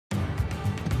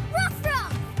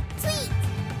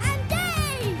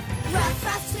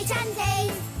and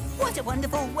Dave. What a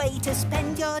wonderful way to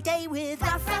spend your day with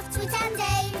Ruff-Ruff, Tweet and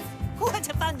Dave. What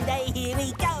a fun day, here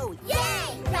we go!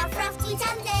 Yay! Ruff-Ruff, Tweet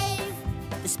and Dave.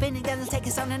 The spinning will take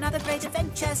us on another great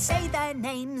adventure. Say their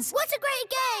names. What a great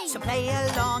game! So play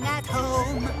along at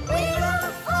home. We're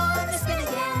off on a spin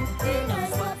again. Who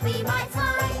knows what we might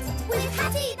find? With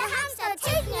Hatty the Hamster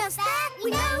taking us there, we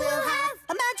know we'll have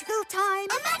A magical time.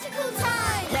 a magical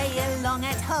time. Play along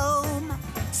at home.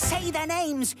 Say their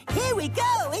names. Here we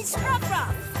go. It's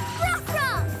Ruff-Ruff,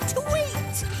 Ruff-Ruff,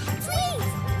 Tweet, Tweet,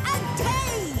 and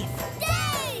Dave.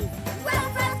 Dave.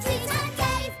 Ruff-Ruff, Tweet and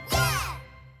Dave, yeah!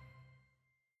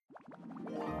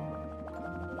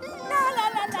 La la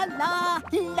la la la.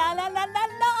 La la la la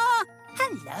la.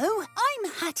 Hello, I'm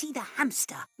Hatty the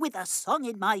Hamster with a song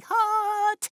in my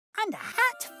heart and a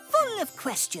hat full of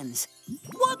questions.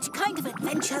 What kind of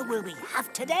adventure will we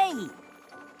have today?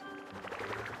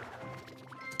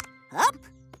 Up!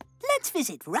 Let's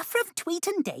visit Ruff-Ruff, Tweet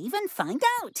and Dave and find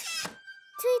out.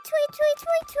 Tweet, tweet, tweet,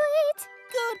 tweet, tweet.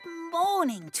 Good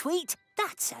morning, Tweet.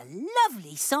 That's a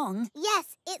lovely song.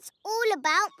 Yes, it's all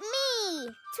about me.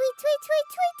 Tweet, tweet, tweet,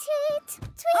 tweet, tweet.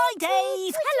 Tweet, Hi, tweet,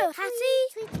 Dave. tweet, Hello, tweet, Hatty.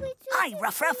 tweet, tweet, tweet, Hi, tweet,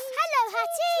 Ruff-Ruff. tweet. Hello,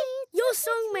 Hatty. Your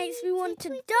song makes me want to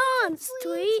dance,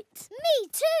 Tweet. Me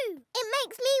too. It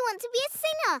makes me want to be a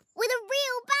singer with a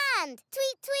real band.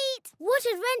 Tweet, tweet. What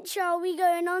adventure are we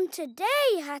going on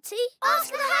today, Hatty?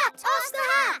 Ask the hat. Ask the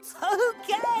hat.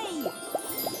 Okay.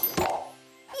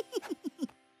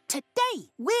 Today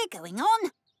we're going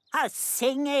on a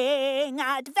singing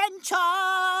adventure.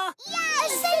 Yay! A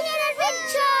singing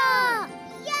adventure.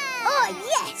 Yay! Oh,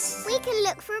 yes. We can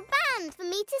look for a band for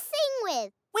me to sing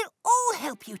with. We'll all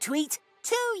help you, Tweet,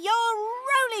 to your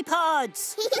roly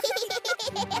pods.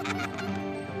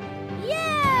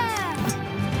 Yeah!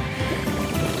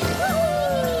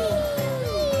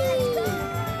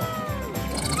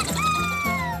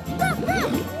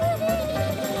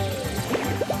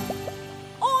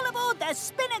 All aboard the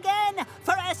spin again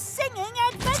for a singing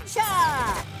adventure.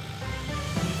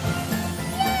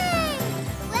 Yay!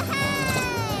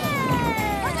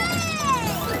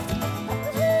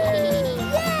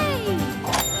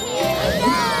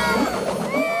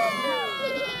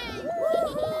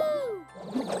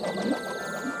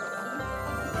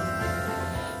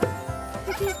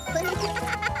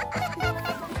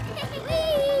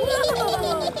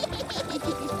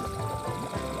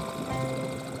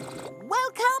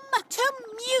 Welcome to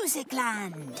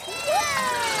Musicland.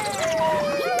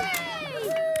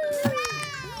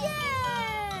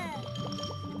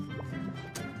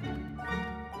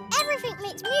 Everything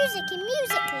makes music in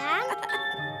Musicland.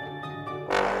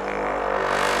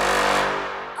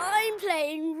 I'm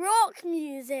playing rock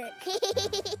music.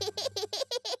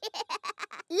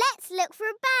 Let's look for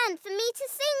a band for me to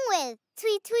sing with.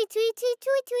 Tweet, tweet, tweet, tweet,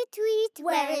 tweet, tweet, tweet.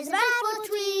 Where is the band for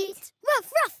Tweet?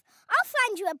 Ruff-Ruff, I'll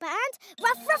find you a band.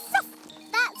 Ruff-Ruff-Ruff.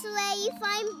 That's where you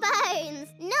find bones,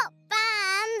 not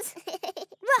bands.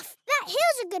 Ruff, that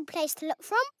hill's a good place to look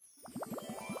from.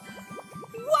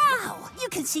 Wow, you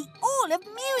can see all of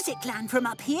Musicland from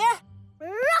up here.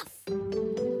 Ruff! The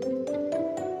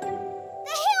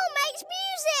hill makes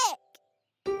music.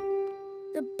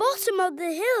 The bottom of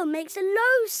the hill makes a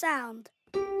low sound.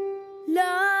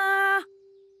 La.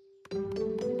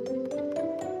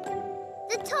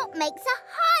 The top makes a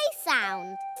high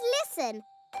sound. Listen.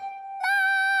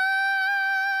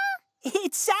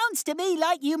 It sounds to me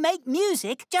like you make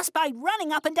music just by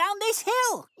running up and down this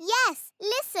hill. Yes,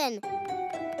 listen.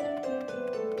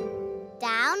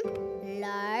 Down,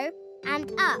 low,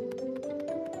 and up.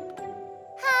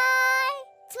 Hi!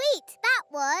 Tweet, that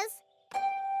was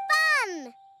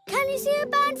fun! Can you see a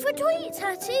band for Tweet,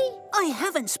 Hatty? I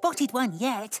haven't spotted one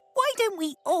yet. Why don't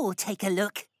we all take a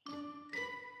look?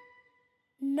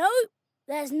 Nope,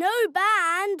 there's no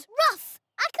band. Ruff,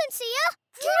 I can see a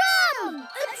drum!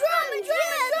 A drum,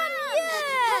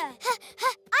 yeah!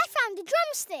 I found a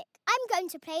drumstick. I'm going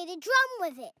to play the drum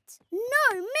with it.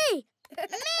 No, me.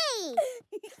 Me!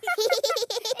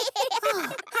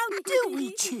 How do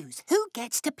we choose who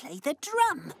gets to play the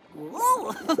drum?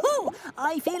 Oh,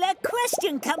 I feel a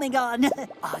question coming on.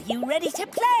 Are you ready to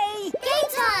play? Game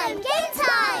time! Game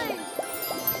time!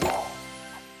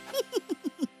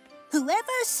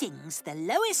 Whoever sings the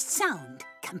lowest sound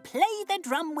can play the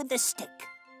drum with the stick.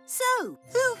 So,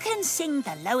 who can sing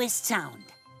the lowest sound?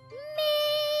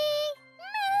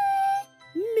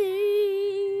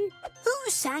 Me. Who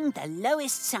sang the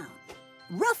lowest sound?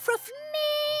 Ruff-Ruff?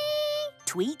 Me!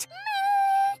 Tweet?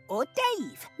 Or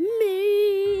Dave?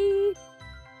 Me.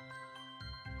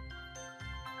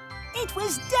 It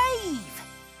was Dave!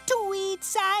 Tweet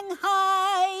sang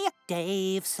high,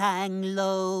 Dave sang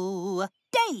low.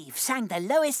 Dave sang the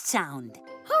lowest sound.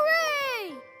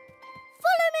 Hooray!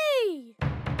 Follow me!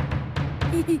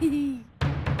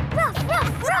 Ruff,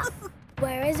 ruff, ruff!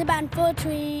 Where is a band for a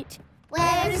tweet?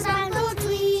 Where is a band for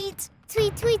tweet?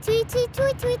 Tweet, tweet, tweet, tweet,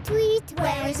 tweet, tweet, tweet.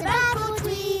 Where is a band for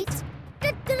tweet?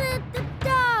 Da, da, da, da,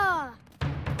 da.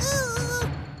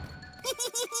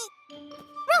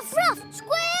 Ruff, ruff,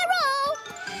 squirrel!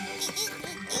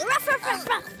 Ruff, ruff, ruff,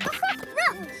 ruff, ruff,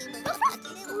 ruff, ruff,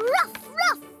 ruff,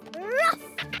 ruff,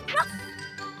 ruff.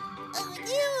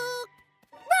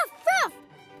 Ruff, ruff!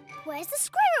 Where's the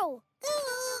squirrel?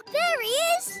 There he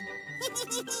is!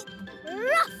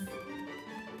 Ruff!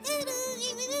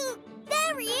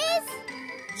 There he is!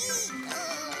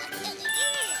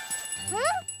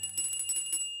 Huh?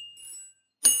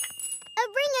 A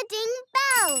ring-a-ding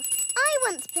bell. I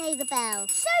want to play the bell.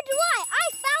 So do I.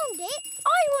 I found it.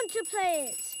 I want to play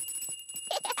it.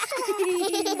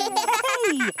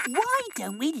 Hey, why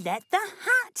don't we let the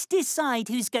hat decide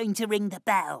who's going to ring the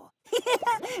bell?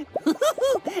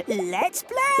 Let's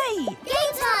play!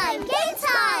 Game time! Game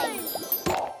time!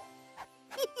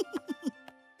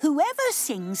 Whoever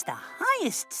sings the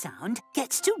highest sound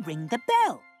gets to ring the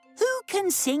bell. Who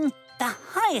can sing the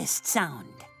highest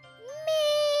sound?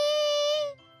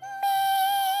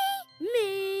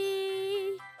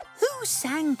 Me. Who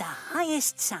sang the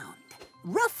highest sound?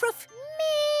 Ruff-Ruff?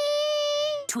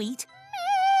 Me! Tweet?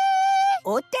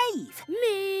 Or Dave?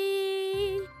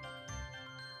 Me.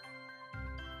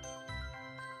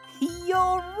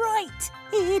 You're right.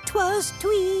 It was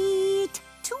Tweet.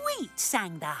 Tweet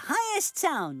sang the highest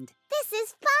sound. This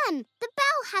is fun. The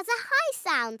bell has a high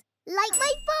sound, like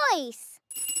my voice.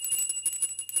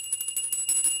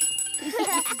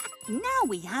 Now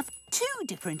we have two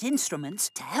different instruments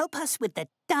to help us with the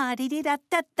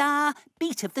da-dee-dee-da-da-da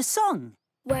beat of the song.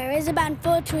 Where is a band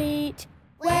for a tweet?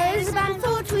 Where is a band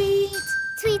for tweet?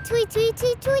 Tweet, tweet, tweet,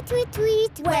 tweet, tweet, tweet,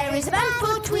 tweet. Where is a band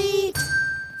for tweet?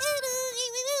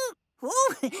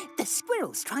 Oh, the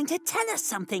squirrel's trying to tell us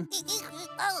something. Did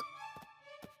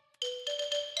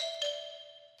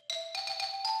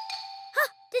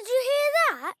you hear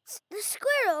that? The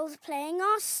squirrel's playing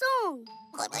our song.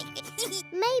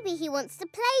 Maybe he wants to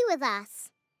play with us.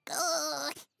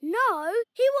 No,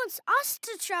 he wants us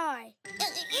to try.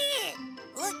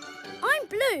 I'm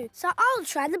blue, so I'll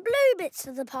try the blue bits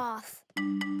of the path.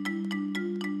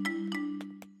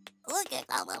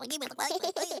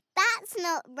 That's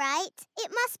not right.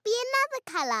 It must be another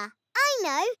colour. I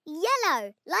know,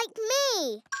 yellow, like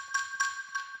me.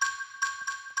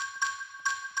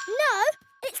 No,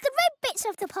 it's the red bits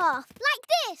of the path, like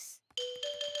this.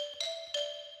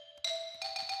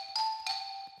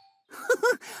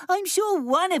 I'm sure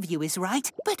one of you is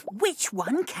right, but which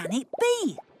one can it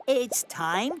be? It's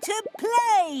time to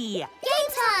play! Game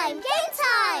time! Game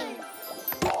time!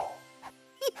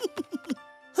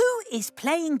 Who is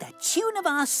playing the tune of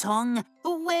our song,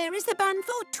 Where is the band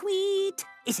for Tweet?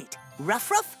 Is it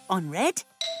Ruff-Ruff on red?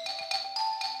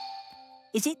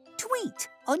 Is it Tweet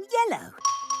on yellow?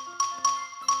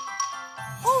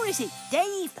 Or is it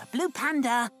Dave the blue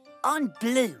panda on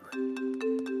blue?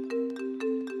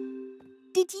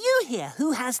 Did you hear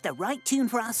who has the right tune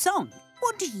for our song?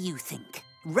 What do you think?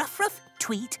 Ruff-Ruff,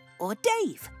 Tweet or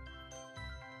Dave?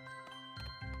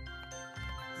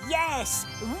 Yes,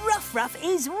 Ruff-Ruff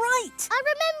is right. I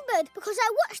remembered because I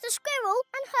watched the squirrel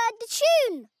and heard the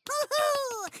tune.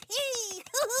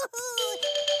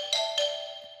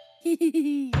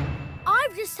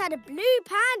 I've just had a blue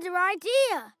panda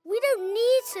idea. We don't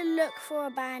need to look for a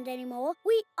band anymore.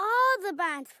 We are the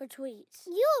band for tweets.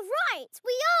 You're right,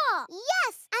 we are.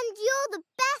 Yes, and you're the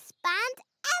best band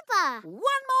ever.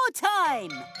 One more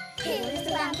time. Here is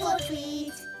the band for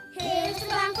tweet. Here is the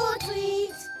band for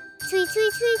tweet. Tweet,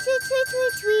 tweet, tweet, tweet, tweet,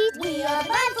 tweet, tweet. We are the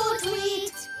band for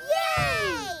tweet.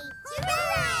 Yay!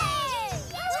 Hooray!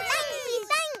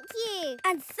 Thank you.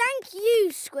 And thank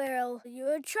you, Squirrel. You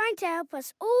were trying to help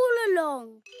us all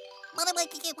along.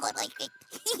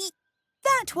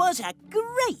 That was a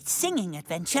great singing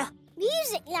adventure.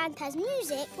 Music Land has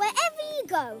music wherever you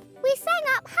go. We sang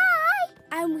up high.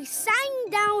 And we sang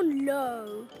down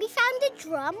low. We found a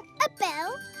drum, a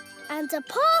bell, and a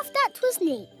path that was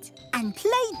neat. And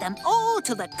played them all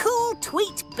to the cool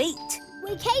tweet beat.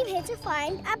 We came here to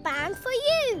find a band for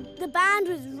you. The band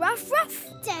was Ruff-Ruff,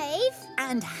 Dave,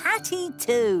 and Hatty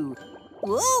too.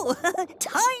 Whoa,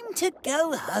 time to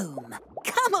go home.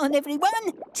 Come on,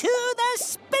 everyone, to the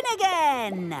spin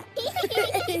again.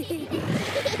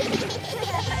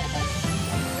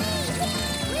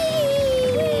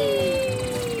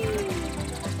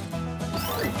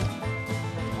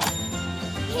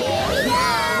 Here we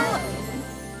go!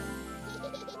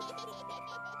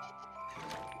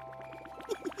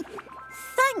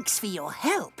 for your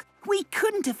help. We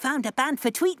couldn't have found a band for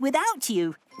Tweet without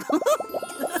you.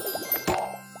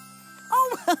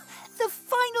 Oh, the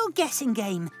final guessing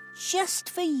game, just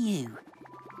for you.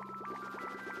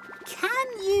 Can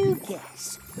you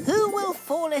guess who will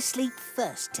fall asleep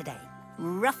first today?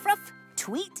 Ruff-Ruff,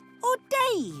 Tweet or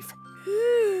Dave?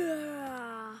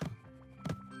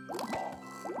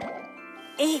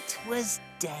 It was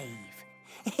Dave.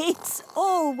 It's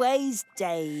always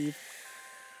Dave.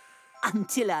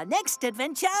 Until our next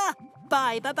adventure,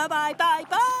 bye, bye, bye, bye, bye,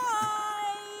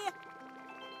 bye!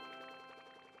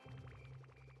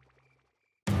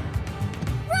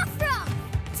 Ruff-Ruff,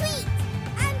 Tweet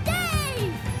and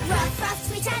Dave! Ruff-Ruff,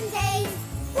 Tweet and Dave!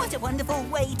 What a wonderful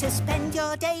way to spend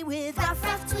your day with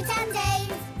Ruff-Ruff, Tweet and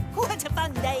Dave! What a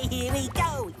fun day, here we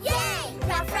go! Yay!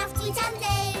 Ruff-Ruff, Tweet and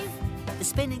Dave! The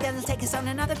spinning girls take us on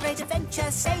another great adventure.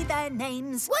 Say their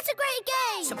names. What a great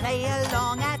game! So play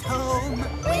along at home.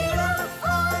 We're off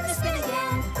on the spin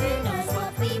again. Who knows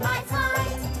what we might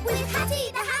find? With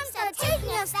Hatty the Hamster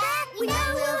taking us there, we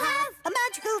know we'll have A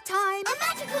magical time. a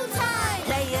magical time!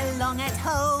 Play along at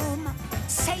home.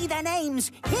 Say their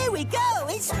names. Here we go.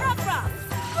 It's Ruff-Ruff,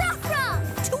 Ruff-Ruff!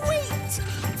 Tweet,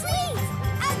 Tweet!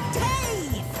 and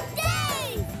Dave.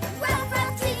 Dave!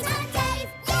 Ruff-Ruff, Tweet and Dave!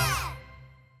 Yeah!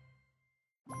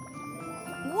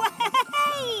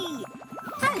 Way!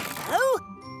 Hello.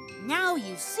 Now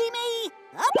you see me.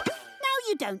 Up. Now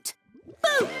you don't.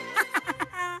 Boo!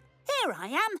 Here I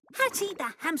am, Hatty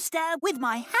the Hamster, with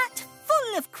my hat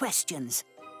full of questions.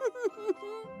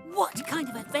 What kind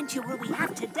of adventure will we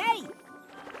have today?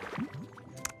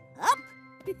 Up.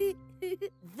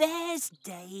 There's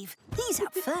Dave. He's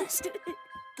up first.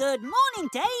 Good morning,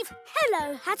 Dave.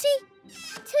 Hello, Hatty.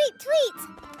 Tweet, Tweet!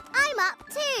 I'm up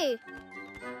too!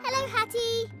 Hello,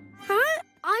 Hatty! Huh?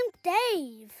 I'm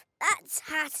Dave. That's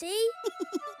Hatty.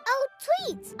 Oh,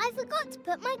 Tweet! I forgot to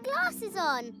put my glasses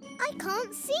on. I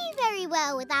can't see very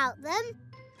well without them.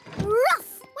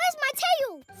 Ruff! Where's my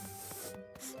tail?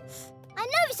 I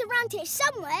know it's around here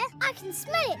somewhere. I can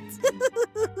smell it.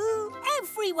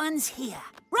 Everyone's here.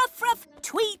 Ruff-Ruff,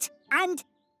 Tweet, and...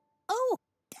 Oh,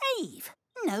 Dave.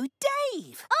 No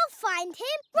Dave. I'll find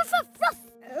him. Ruff, ruff, ruff.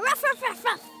 Ruff, ruff, ruff,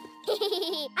 ruff.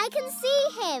 I can see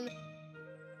him.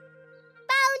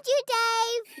 Found you,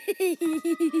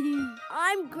 Dave.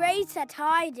 I'm great at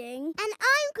hiding. And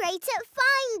I'm great at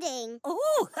finding.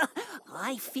 Oh,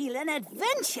 I feel an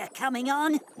adventure coming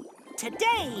on.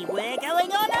 Today we're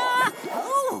going on a...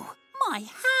 Oh, my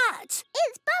hat.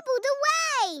 It's bubbled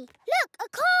away. Look, a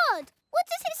card. What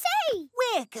does it say?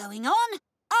 We're going on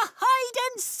a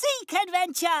hide-and-seek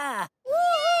adventure.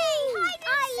 Whee!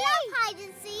 I love hide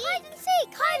and seek. Hide and seek,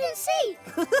 hide and seek.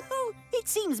 It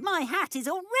seems my hat is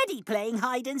already playing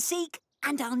hide-and-seek,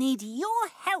 and I'll need your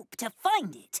help to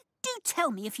find it. Do tell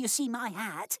me if you see my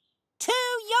hat. To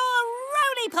your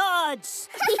roly pods!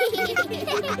 Yay!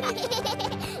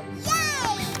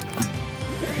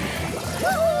 Let's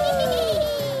go!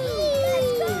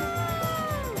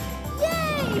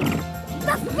 Yay!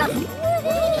 Ruff, ruff.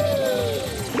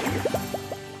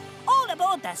 All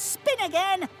aboard the spin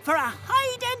again for a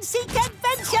hide-and-seek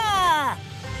adventure!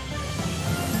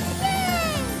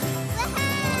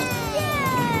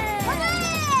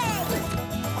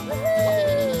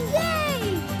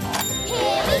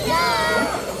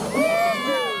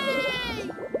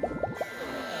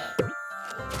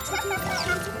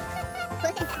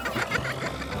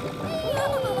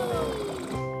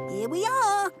 Here we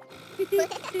are.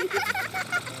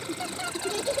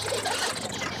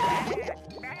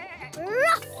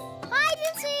 Ruff! Hide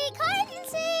and seek! Hide and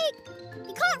seek!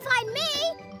 You can't find me!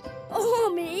 Or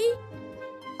me.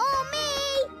 Or me!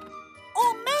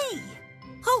 Or me.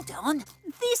 Hold on.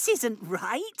 This isn't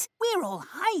right. We're all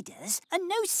hiders and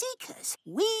no seekers.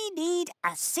 We need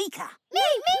a seeker. Me!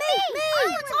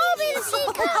 I'll be the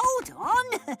seeker! Hold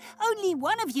on. Only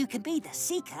one of you can be the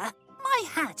seeker. My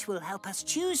hat will help us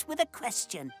choose with a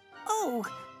question. Oh,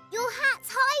 Your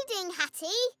hat's hiding,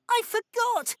 Hatty. I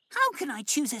forgot. How can I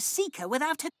choose a seeker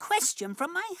without a question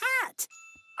from my hat?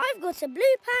 I've got a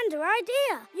blue panda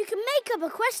idea. You can make up a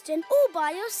question all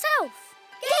by yourself.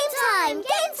 Game time!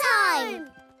 Game time!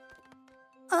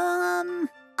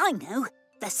 I know.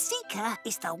 The seeker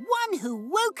is the one who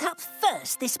woke up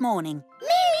first this morning. Me!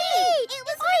 It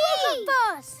was me! I woke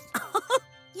up first.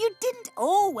 You didn't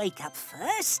all wake up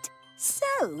first.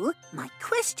 So, my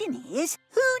question is,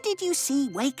 who did you see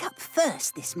wake up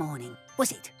first this morning?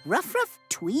 Was it Ruff-Ruff,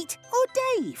 Tweet or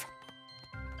Dave?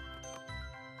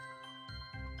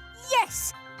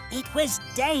 Yes, it was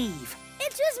Dave.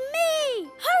 It was me!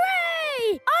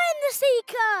 Hooray! I'm the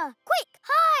seeker! Quick,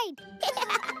 hide!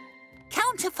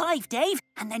 Count to 5, Dave,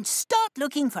 and then start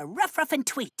looking for Ruff-Ruff and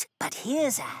Tweet. But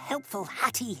here's a helpful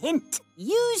Hatty hint.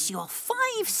 Use your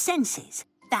 5 senses.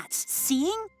 That's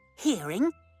seeing,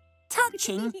 hearing,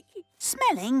 touching,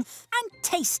 smelling and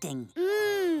tasting.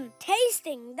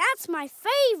 Tasting. That's my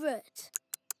favourite.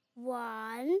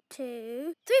 1,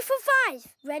 2, 3, 4, 5.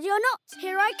 Ready or not,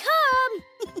 here I come.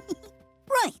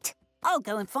 Right. I'll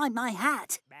go and find my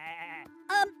hat.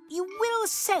 You will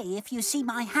say if you see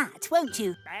my hat, won't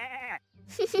you?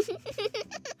 Did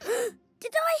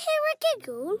I hear a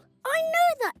giggle? I know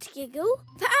that giggle.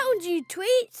 Found you,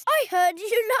 Tweet. I heard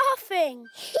you laughing.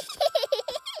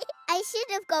 I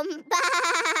should have gone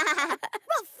back.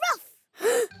 Ruff-Ruff.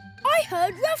 I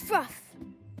heard Ruff-Ruff.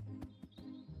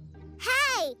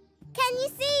 Hey, can you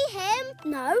see him?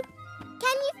 No.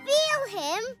 Can you feel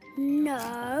him?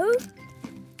 No.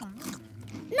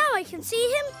 Now I can see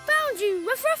him. Found you,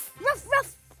 Ruff-Ruff.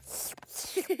 Ruff-Ruff.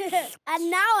 And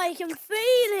now I can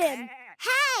feel him.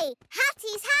 Hey,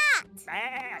 Hatty's hat!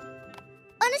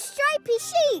 On a stripy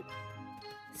sheep.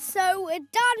 So we're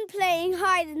done playing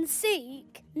hide and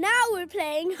seek. Now we're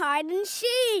playing hide and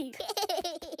sheep.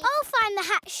 I'll find the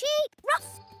hat sheep.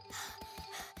 Ruff!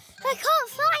 I can't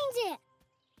find it.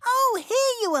 Oh,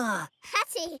 here you are.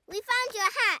 Hatty, we found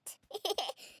your hat.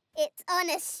 It's on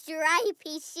a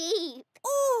stripy sheep.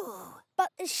 Ooh.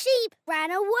 But the sheep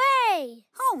ran away.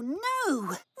 Oh, no.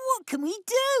 What can we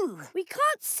do? We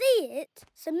can't see it,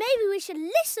 so maybe we should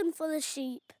listen for the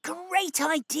sheep. Great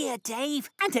idea, Dave.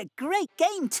 And a great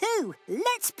game, too.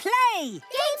 Let's play.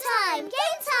 Game time!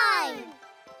 Game time!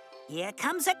 Here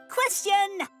comes a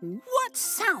question. What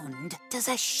sound does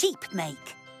a sheep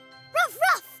make?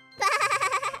 Ruff-Ruff!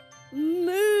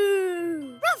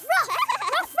 Moo! Ruff-Ruff!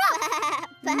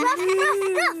 Ruff-Ruff!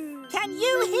 Moo! Can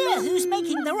you hear who's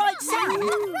making the right sound?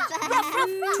 Ruff-Ruff,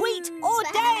 Tweet or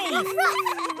Dave?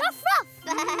 Ruff-Ruff!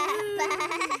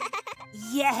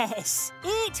 Yes,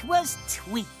 it was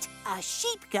Tweet. A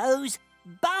sheep goes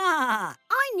baa.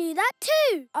 I knew that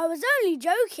too. I was only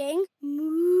joking.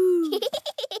 Moo!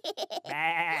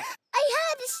 I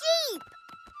heard a sheep.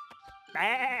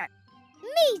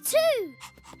 Me too.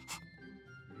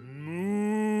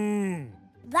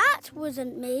 That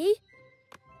wasn't me.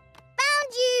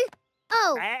 Found you.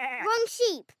 Oh, wrong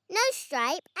sheep. No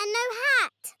stripe and no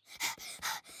hat.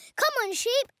 Come on,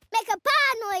 sheep. Make a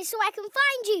paa noise so I can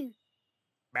find you.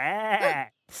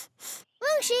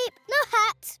 Wrong sheep. No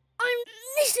hat. I'm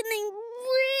listening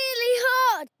really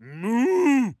hard.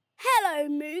 Moo. Hello,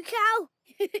 Moo Cow.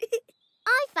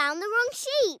 I found the wrong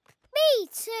sheep. Me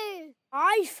too.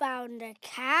 I found a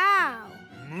cow.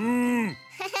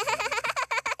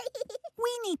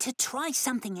 We need to try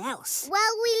something else.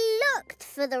 Well, we looked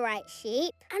for the right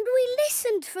sheep. And we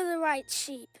listened for the right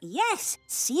sheep. Yes,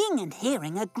 seeing and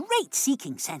hearing are great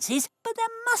seeking senses, but there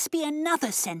must be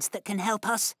another sense that can help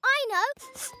us. I know.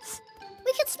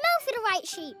 We can smell for the right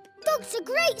sheep. Dogs are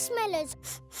great smellers.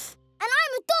 And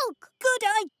I'm a dog. Good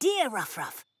idea,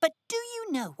 Ruff-Ruff. But do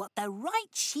you know what the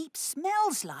right sheep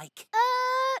smells like?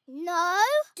 No.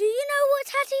 Do you know what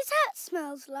Hatty's hat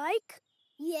smells like?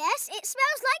 Yes, it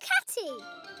smells like Hatty.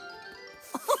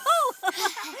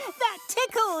 That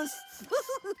tickles.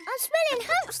 I'm smelling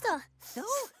hamster.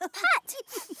 Oh. Hat.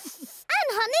 And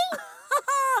honey.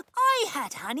 I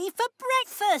had honey for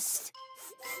breakfast.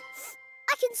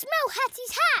 I can smell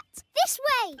Hatty's hat. This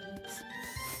way.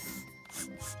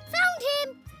 Found him.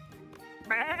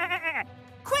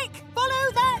 Quick,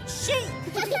 follow that sheep.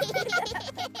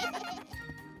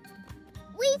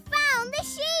 We found the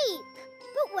sheep.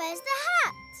 But where's the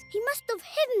hat? He must have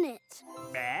hidden it.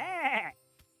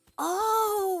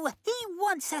 Oh, he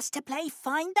wants us to play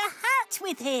Find the Hat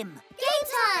with him. Game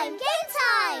time! Game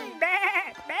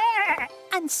time!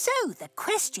 And so the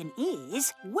question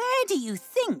is, where do you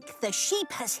think the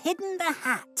sheep has hidden the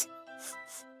hat?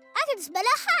 I can smell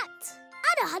a hat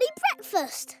and a honey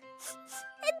breakfast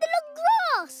in the long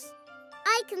grass.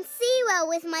 I can see well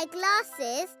with my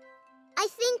glasses. I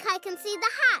think I can see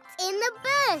the hat in the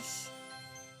bush.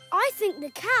 I think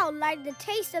the cow liked the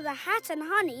taste of the hat and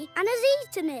honey and has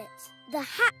eaten it. The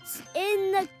hat's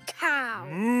in the cow.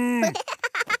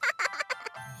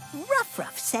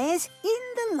 Ruff-Ruff says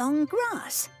in the long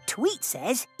grass. Tweet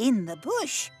says in the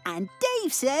bush. And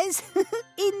Dave says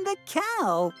in the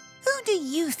cow. Who do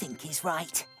you think is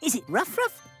right? Is it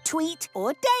Ruff-Ruff, Tweet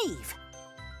or Dave?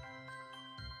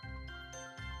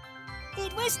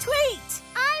 It was Tweet.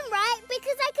 I'm right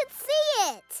because I could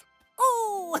see it.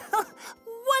 Oh,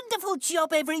 wonderful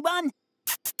job, everyone.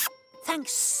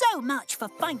 Thanks so much for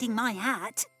finding my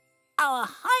hat. Our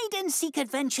hide-and-seek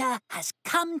adventure has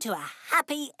come to a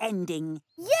happy ending.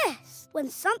 Yes, when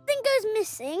something goes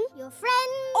missing... Your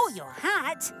friends... Or your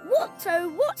hat.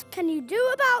 What can you do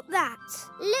about that?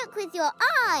 Look with your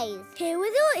eyes. Hear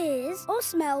with your ears or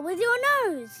smell with your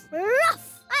nose.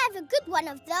 Ruff! I have a good one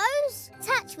of those.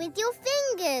 Touch with your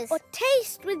fingers. Or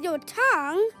taste with your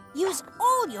tongue. Use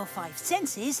all your 5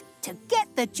 senses to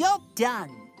get the job done.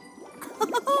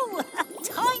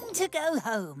 Time to go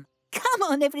home. Come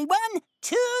on, everyone,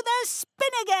 to the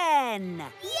spin again.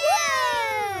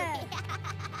 Yeah!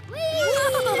 Whee!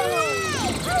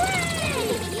 Hooray!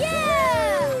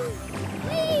 Yeah!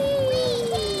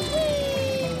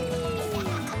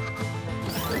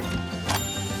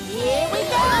 Here we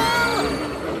go!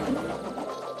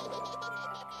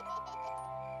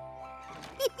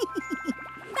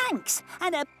 Thanks,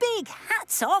 and a big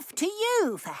hats off to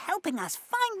you for helping us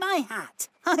find my hat.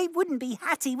 I wouldn't be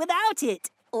Hatty without it.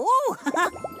 Oh!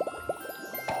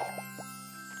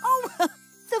 Oh,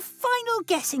 the final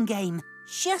guessing game,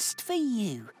 just for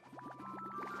you.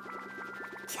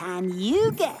 Can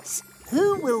you guess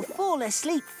who will fall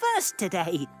asleep first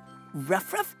today?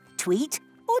 Ruff-Ruff, Tweet,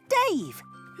 or Dave?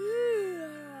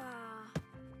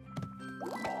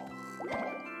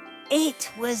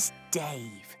 It was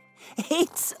Dave.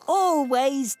 It's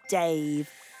always Dave.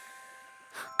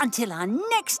 Until our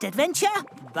next adventure,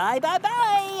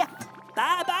 bye-bye-bye.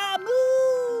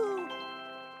 Bye-bye-moo.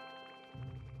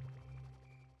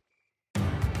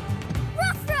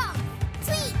 Ruff-Ruff,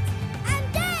 Tweet,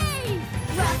 and Dave.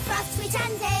 Ruff-Ruff, Tweet,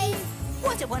 and Dave.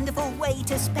 What a wonderful way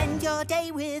to spend your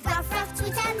day with Ruff-Ruff,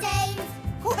 Tweet, and Dave.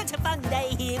 What a fun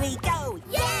day, here we go.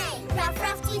 Yay!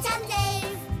 Ruff-Ruff, Tweet, and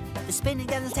Dave. The spinning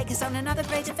girls will take us on another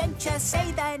great adventure.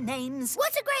 Say their names.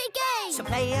 What a great game! So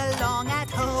play along at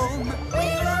home.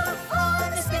 We're off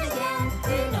on the spin again.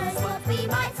 Who knows what we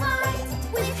might find?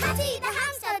 With Hatty the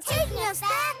Hamster taking us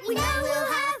there, we know we'll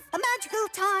have A magical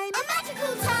time. a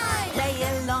magical time. Play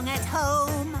along at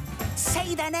home.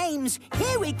 Say their names.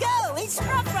 Here we go. It's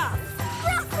Ruff-Ruff,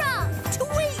 Ruff-Ruff,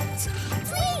 Tweet,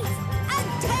 Tweet,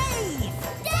 and Dave.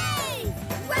 Dave.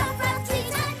 Ruff-Ruff,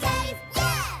 Tweet, and Dave.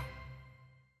 Yeah!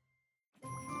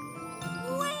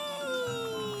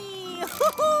 Whee!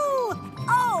 Hoo-hoo!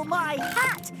 Oh, my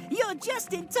hat! You're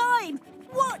just in time.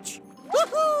 Watch.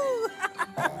 Woohoo!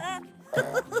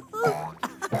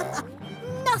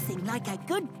 Nothing like a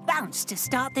good bounce to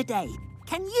start the day.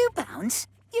 Can you bounce?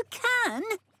 You can?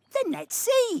 Then let's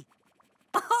see.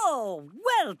 Oh,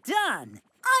 well done.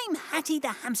 I'm Hatty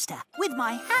the Hamster with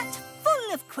my hat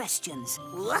full of questions.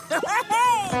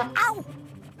 Ow!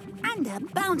 And a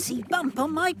bouncy bump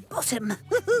on my bottom.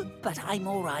 But I'm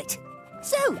all right.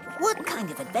 So, what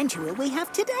kind of adventure will we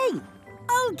have today?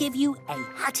 I'll give you a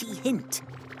Hatty hint.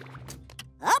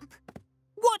 Up!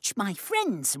 Watch my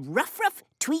friends Ruff-Ruff,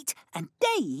 Tweet and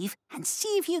Dave and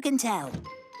see if you can tell.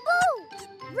 Ball!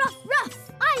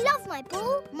 Ruff-Ruff! I love my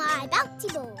ball, my bouncy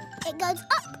ball. It goes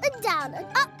up and down and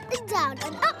up and down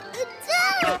and up and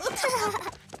down.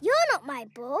 You're not my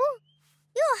ball.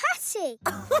 You're Hatty.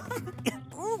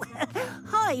 Ooh,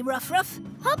 hi, Ruff-Ruff.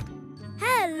 Hop.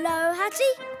 Hello,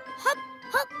 Hatty. Hop,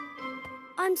 hop.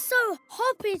 I'm so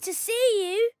happy to see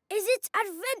you. Is it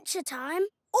adventure time?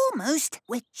 Almost.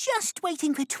 We're just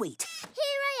waiting for Tweet.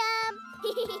 Here I am.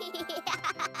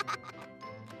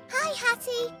 Hi,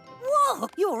 Hatty. Whoa,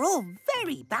 you're all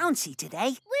very bouncy today.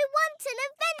 We want an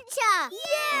adventure.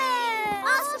 Yeah!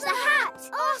 Ask for the hat.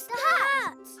 Ask the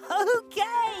hat.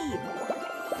 Okay.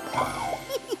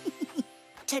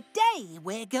 Today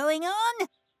we're going on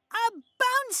a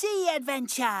bouncy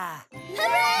adventure.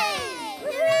 Hooray!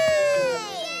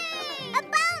 Hooray! A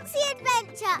bouncy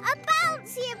adventure. A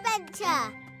bouncy adventure.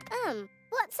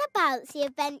 What's a bouncy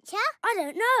adventure? I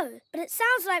don't know, but it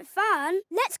sounds like fun.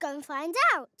 Let's go and find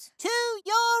out. To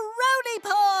your roly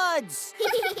pods! Yay!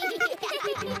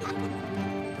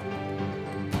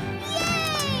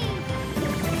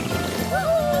 Woo!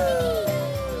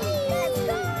 Let's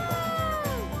go!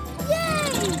 Yay!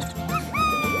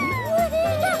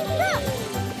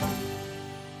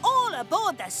 All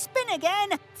aboard the spin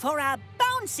again for a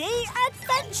bouncy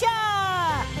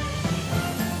adventure!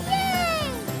 Yay!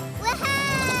 Hooray!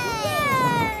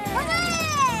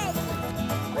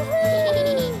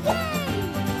 Woohoo!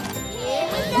 Here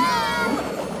we go!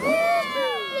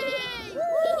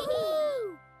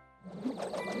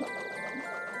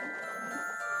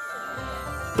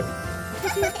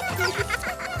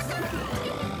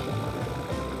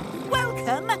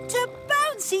 Welcome to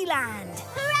Bouncy Land!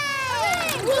 Hooray!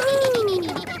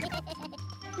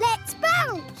 Let's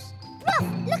bounce! Ruff,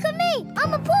 look at me!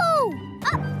 I'm a ball!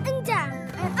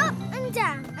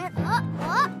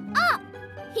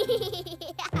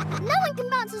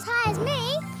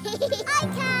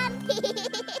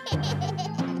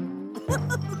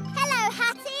 Hello,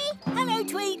 Hatty. Hello,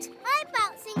 Tweet. I'm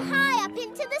bouncing high up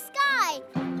into the sky.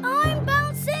 I'm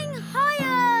bouncing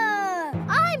higher.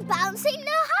 I'm bouncing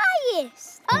the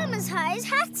highest. I'm as high as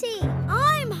Hatty.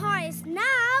 I'm highest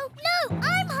now. No,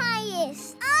 I'm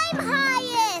highest. I'm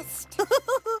highest.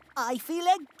 I feel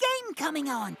a game coming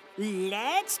on.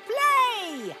 Let's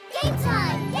play! Game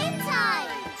time! Game time!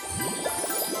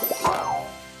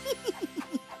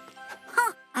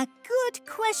 A good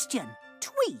question.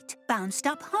 Tweet bounced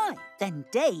up high. Then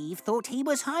Dave thought he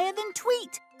was higher than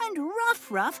Tweet. And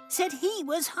Ruff-Ruff said he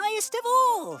was highest of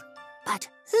all. But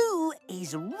who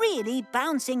is really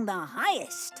bouncing the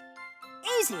highest?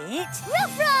 Is it...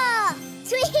 Ruff-Ruff!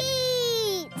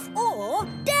 Tweet! or...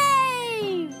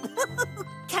 Dave!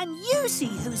 Can you see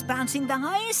who's bouncing the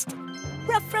highest?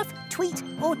 Ruff-Ruff, Tweet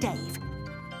or Dave?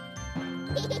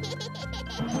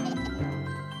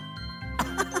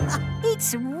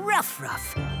 It's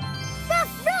Ruff-Ruff.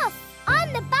 Ruff-Ruff!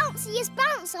 I'm the bounciest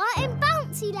bouncer in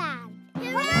Bouncyland.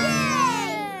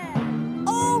 Hooray!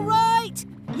 All right,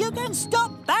 you can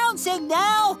stop bouncing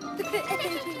now. Ruff!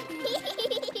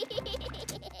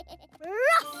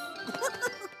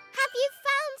 Have you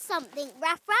found something,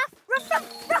 Ruff-Ruff?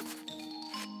 Ruff-Ruff, Ruff!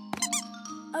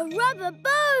 A rubber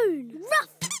bone. Ruff!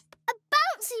 A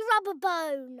bouncy rubber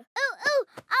bone. Oh,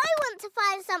 I want to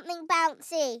find something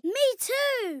bouncy. Me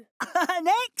too. An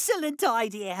excellent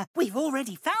idea. We've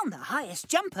already found the highest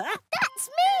jumper. That's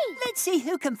me. Let's see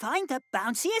who can find the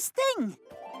bounciest thing.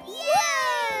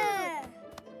 Yeah!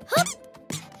 Hup!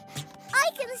 I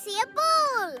can see a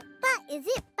ball. But is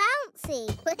it bouncy?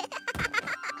 Way!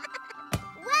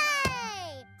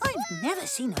 I've never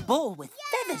seen a ball with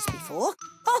feathers before.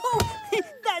 Oh,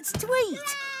 that's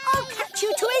Tweet. I'll catch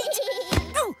you, Tweet.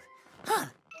 Oh, huh.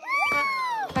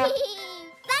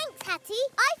 Thanks, Hatty.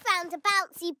 I found a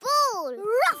bouncy ball.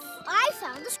 Ruff! I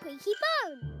found a squeaky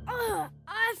bone.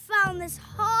 I found this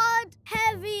hard,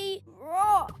 heavy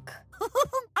rock.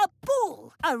 A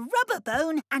ball, a rubber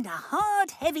bone and a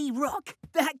hard, heavy rock.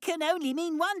 That can only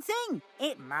mean one thing.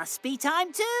 It must be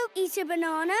time to... Eat a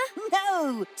banana.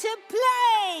 No, to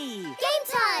play. Game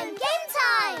time! Game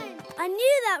time! I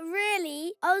knew that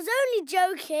really. I was only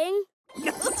joking.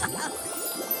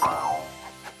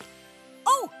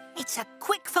 Oh, it's a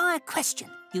quick-fire question.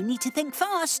 You need to think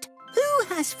fast. Who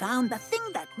has found the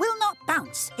thing that will not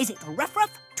bounce? Is it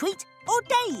Ruff-Ruff, Tweet or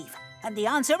Dave? And the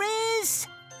answer is...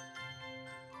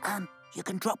 you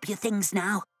can drop your things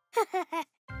now.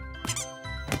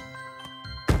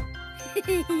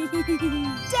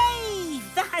 Dave,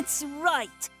 that's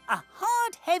right. A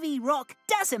hard, heavy rock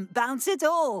doesn't bounce at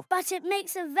all. But it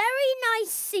makes a very nice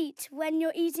seat when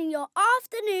you're eating your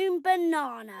afternoon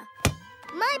banana.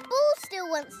 My ball still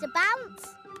wants to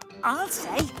bounce. I'll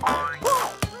say...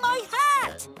 Oh, my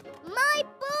hat! My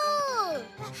ball!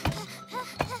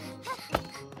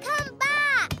 Come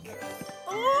back!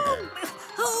 Oh,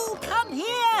 come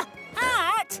here!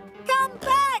 Hat! Come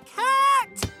back,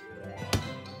 Hat!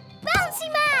 Bouncy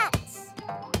mats!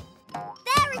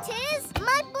 There it is!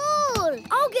 My ball!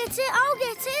 I'll get it, I'll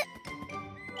get it.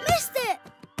 Missed it.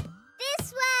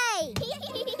 This way!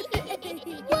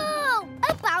 Whoa!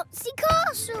 A bouncy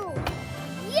castle!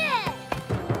 Yeah!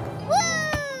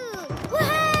 Woo!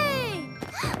 Hey!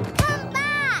 Come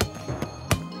back!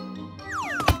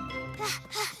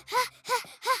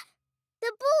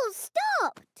 The ball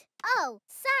stopped! Oh,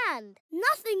 sand!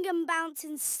 Nothing can bounce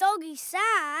in soggy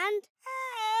sand.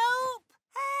 Help!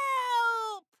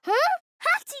 Help! Huh?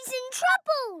 Hatty's in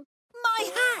trouble!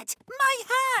 My hat! My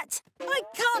hat! I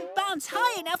can't bounce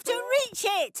high enough to reach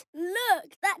it!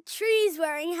 Look, that tree's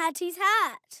wearing Hatty's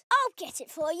hat. I'll get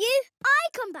it for you. I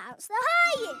can bounce the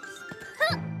highest.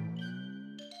 Huh.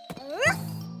 Ruff!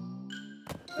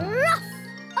 Ruff!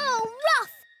 Oh,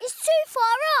 Ruff! It's too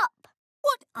far up.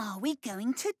 What are we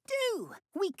going to do?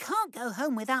 We can't go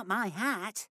home without my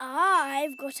hat.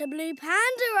 I've got a blue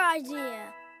panda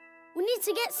idea. We need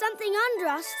to get something under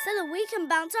us so that we can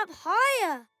bounce up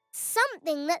higher.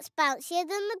 Something that's bouncier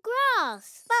than the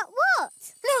grass. But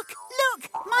what? Look, look!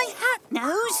 My hat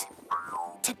knows!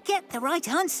 To get the right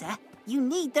answer, you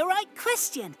need the right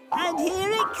question. And here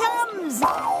it comes!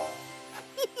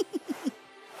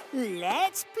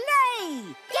 Let's play!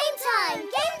 Game time!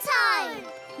 Game time!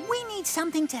 We need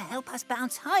something to help us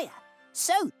bounce higher.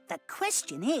 So, the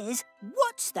question is,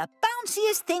 what's the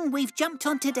bounciest thing we've jumped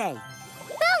on today?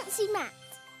 Bouncy mat.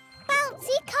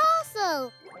 Bouncy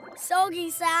castle. Soggy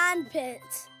sand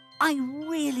pit. I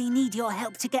really need your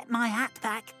help to get my hat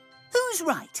back. Who's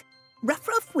right?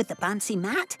 Ruff-Ruff with the bouncy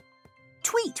mat?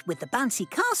 Tweet with the bouncy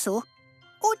castle?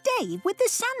 Or Dave with the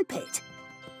sand pit?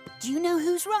 Do you know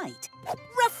who's right?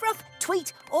 Ruff-Ruff,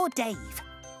 Tweet or Dave?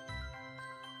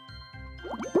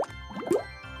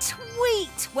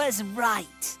 Hat was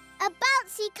right. A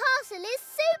bouncy castle is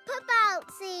super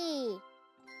bouncy.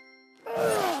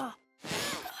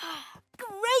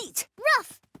 Great!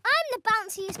 Ruff, I'm the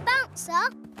bounciest bouncer,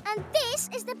 and this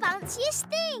is the bounciest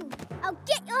thing. I'll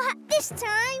get your hat this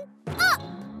time. Up,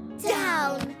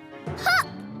 down, hop,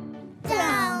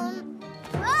 down,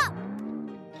 up,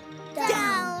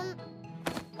 down,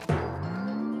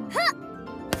 hop.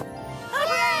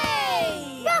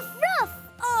 Hooray! Ruff-Ruff!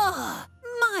 Oh,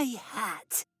 my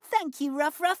hat. Thank you,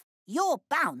 Ruff-Ruff. Your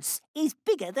bounce is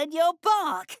bigger than your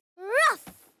bark. Ruff!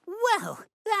 Well,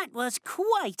 that was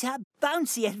quite a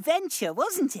bouncy adventure,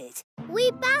 wasn't it?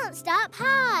 We bounced up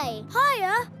high.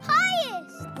 Higher.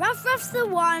 Highest. Ruff-Ruff's the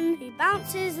one who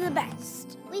bounces the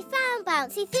best. We found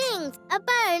bouncy things, a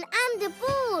bone and a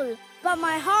ball. But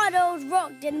my hard old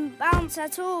rock didn't bounce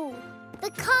at all.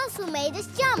 The castle made us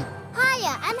jump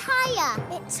higher and higher.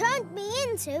 It turned me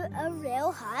into a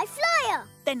real high flyer.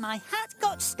 Then my hat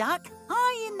got stuck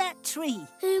high in that tree.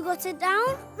 Who got it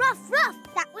down? Ruff-Ruff,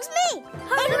 that was me.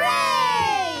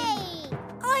 Hooray!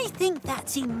 I think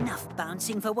that's enough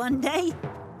bouncing for one day.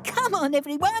 Come on,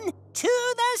 everyone,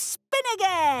 to the spin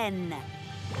again.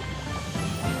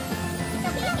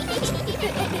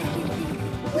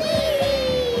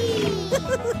 Whee!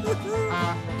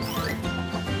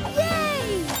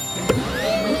 Yay!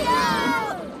 Here we go!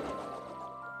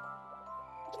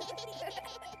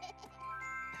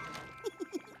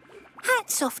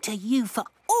 Hats off to you for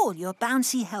all your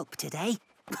bouncy help today.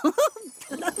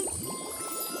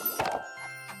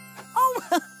 Oh,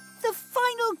 the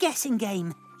final guessing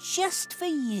game, just for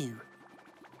you.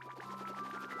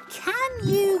 Can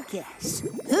you guess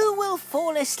who will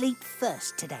fall asleep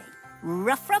first today?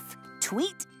 Ruff-Ruff,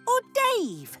 Tweet or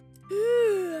Dave?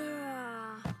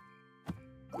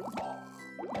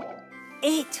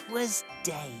 It was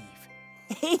Dave.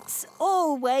 It's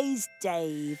always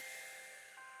Dave.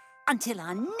 Until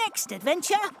our next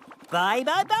adventure,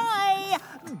 bye-bye-bye!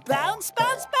 Bounce,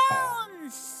 bounce,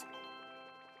 bounce!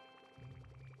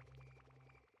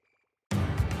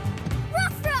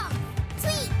 Ruff-Ruff,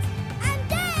 Tweet and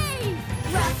Dave!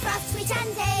 Ruff-Ruff, Tweet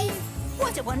and Dave!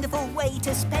 What a wonderful way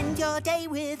to spend your day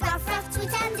with Ruff-Ruff,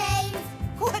 Tweet and Dave!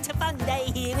 What a fun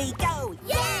day, here we go!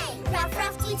 Yay!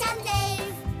 Ruff-Ruff, Tweet and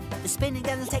Dave! The spinning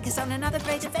will take us on another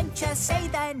great adventure. Say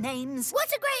their names.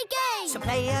 What a great game! So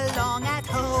play along at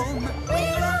home.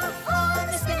 We're off on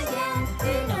the spin again.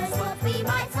 Who knows what we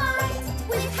might find?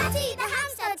 With Hatty the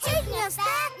Hamster taking us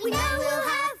there, we know we'll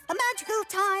have A magical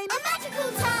time. a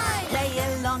magical time. Play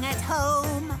along at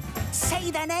home. Say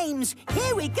their names.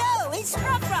 Here we go. It's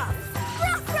Ruff-Ruff,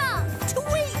 Ruff-Ruff,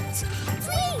 Tweet,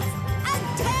 Tweet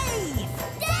and Dave.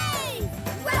 Dave!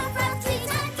 Ruff-Ruff, Tweet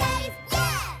and Dave,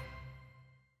 yeah!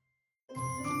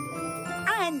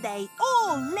 And they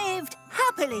all lived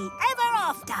happily ever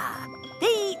after.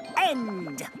 The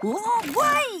end. Whoa,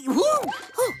 wait! Whoa.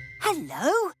 Oh,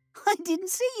 hello. I didn't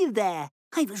see you there.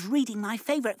 I was reading my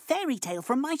favourite fairy tale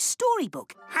from my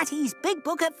storybook, Hatty's Big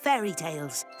Book of Fairy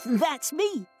Tales. That's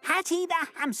me, Hatty the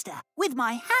Hamster, with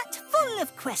my hat full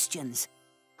of questions.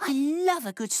 I love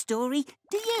a good story,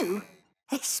 do you?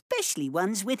 Especially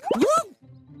ones with... Whoa!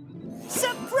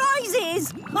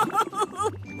 Surprises!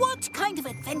 What kind of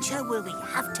adventure will we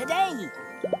have today?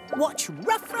 Watch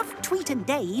Ruff-Ruff, Tweet and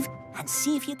Dave and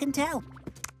see if you can tell.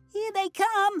 Here they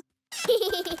come.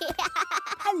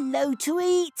 Hello,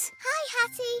 Tweet. Hi,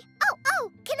 Hatty.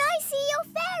 Oh, can I see your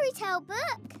fairy tale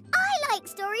book? I like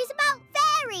stories about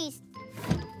fairies.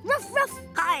 Ruff-Ruff.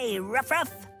 Hi,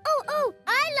 Ruff-Ruff. Oh,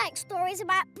 I like stories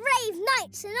about brave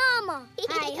knights in armour.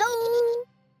 Hi-ho.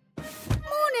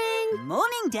 Morning.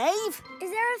 Morning, Dave. Is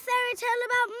there a fairy tale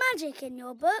about magic in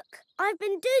your book? I've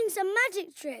been doing some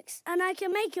magic tricks and I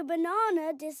can make a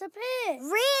banana disappear.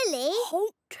 Really?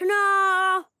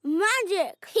 Halt-na!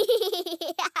 Magic!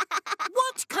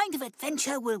 What kind of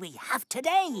adventure will we have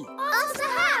today? Ask the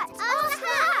hat! Ask the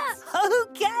hat!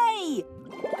 Okay.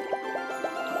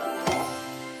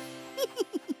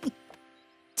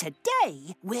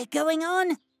 Today, we're going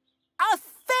on a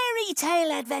fairy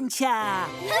tale adventure.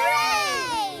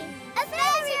 Hooray! A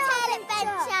fairy tale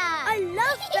adventure! I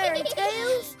love fairy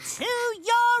tales. To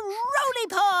your roly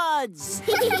pods.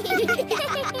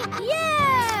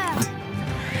 Yeah!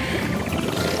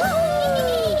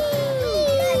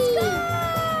 Let's go!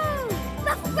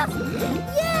 Ruff, ruff!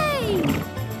 Yay!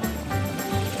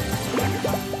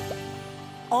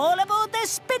 All aboard the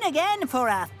spin again for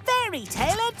a fairy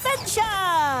tale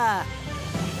adventure.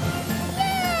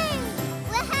 Yay!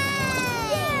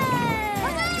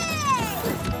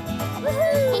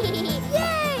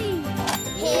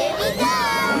 Here we go!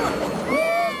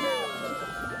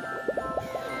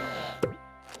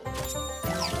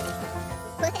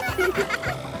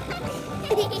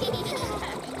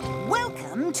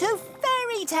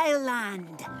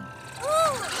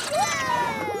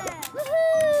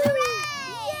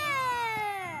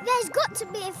 got to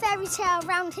be a fairy tale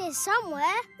around here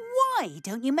somewhere. Why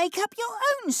don't you make up your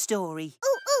own story?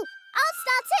 Ooh, I'll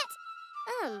start it.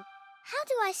 How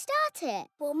do I start it?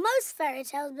 Well, most fairy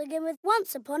tales begin with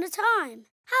once upon a time.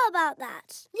 How about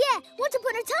that? Yeah, once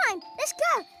upon a time. Let's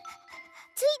go.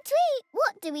 Tweet, tweet.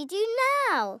 What do we do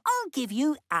now? I'll give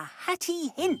you a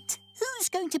Hatty hint. Who's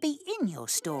going to be in your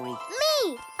story?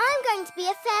 Me. I'm going to be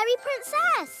a fairy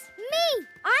princess. Me.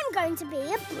 I'm going to be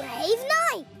a brave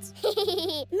knight.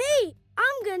 Me.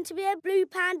 I'm going to be a blue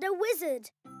panda wizard,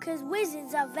 because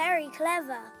wizards are very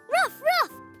clever.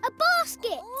 Ruff-Ruff, a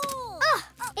basket.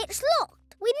 It's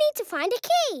locked. We need to find a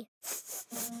key.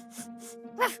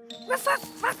 Ruff, ruff,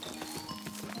 ruff, ruff.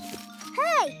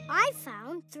 Hey, I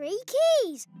found 3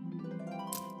 keys.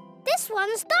 This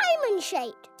one's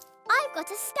diamond-shaped. I've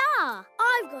got a star.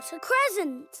 I've got a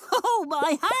crescent. Oh,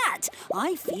 my hat!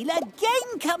 I feel a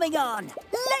game coming on.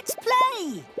 Let's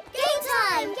play! Game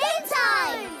time! Game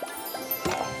time!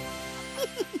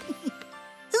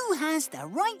 Who has the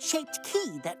right-shaped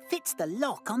key that fits the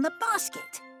lock on the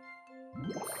basket?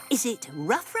 Is it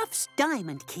Ruff-Ruff's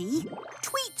diamond key,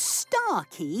 Tweet's star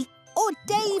key, or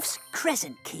Dave's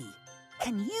crescent key?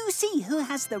 Can you see who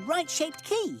has the right-shaped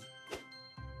key?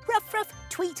 Ruff-Ruff,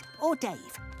 Tweet, or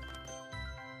Dave?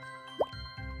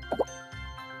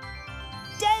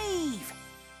 Dave!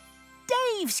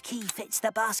 Dave's key fits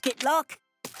the basket lock.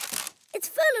 It's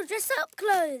full of dress-up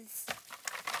clothes.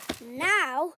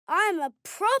 Now I'm a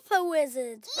proper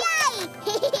wizard. Yay!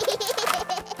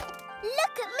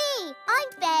 Look at me. I'm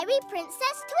Fairy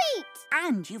Princess Tweet.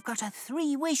 And you've got a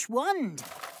 3-wish wand.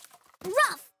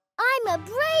 Ruff, I'm a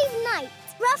brave knight.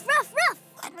 Ruff, ruff, ruff.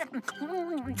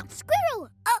 Squirrel.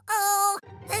 Uh-oh.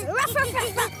 Ruff, ruff,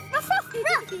 ruff, ruff, ruff, ruff,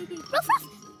 ruff. Ruff, ruff.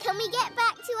 Can we get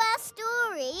back to our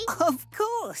story? Of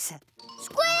course.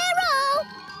 Squirrel!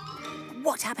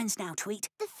 What happens now, Tweet?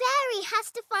 The fairy has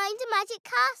to find a magic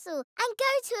castle and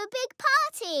go to a big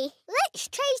party. Let's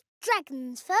chase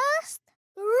dragons first.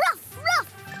 Ruff,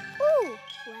 ruff! Ooh,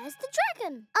 where's the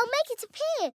dragon? I'll make it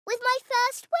appear with my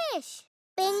first wish.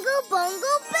 Bingle,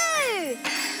 bongle, boo!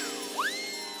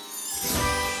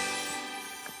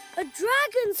 A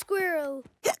dragon squirrel.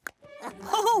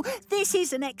 Oh, this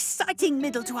is an exciting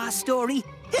middle to our story.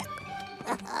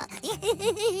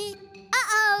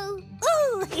 Uh-oh!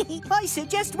 Ooh, I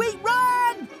suggest we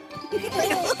run!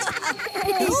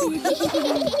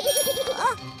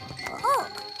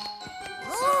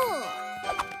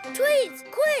 Tweet,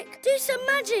 quick, do some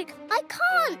magic. I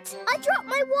can't! I dropped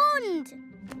my wand!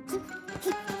 Duck!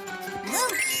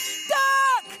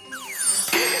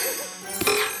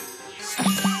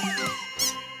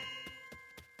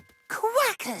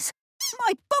 Quackers!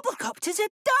 My bubblecopter's a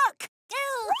duck!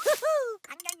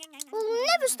 We'll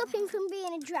never stop him from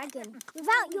being a dragon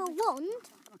without your wand.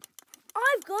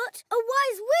 I've got a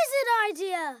wise wizard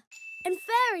idea. In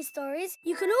fairy stories,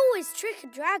 you can always trick a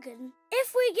dragon.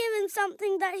 If we give him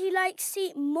something that he likes to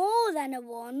eat more than a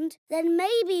wand, then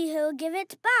maybe he'll give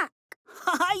it back.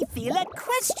 I feel a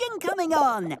question coming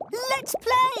on. Let's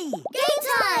play! Game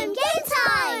time! Game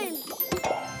time!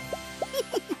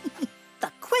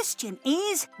 The question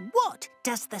is, what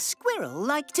does the squirrel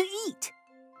like to eat?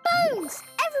 Bones!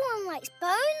 Everyone likes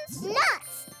bones.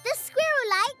 Nuts! The squirrel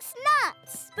likes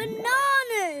nuts.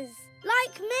 Bananas!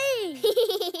 Like me!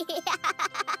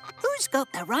 Who's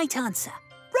got the right answer?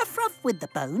 Ruff-Ruff with the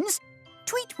bones,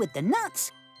 Tweet with the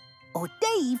nuts, or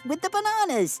Dave with the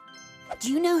bananas?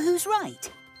 Do you know who's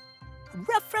right?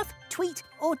 Ruff-Ruff, Tweet,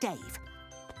 or Dave?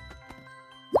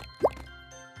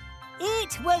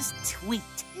 It was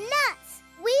Tweet. Nuts!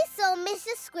 We saw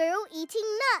Mr. Squirrel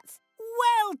eating nuts.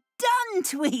 Well done,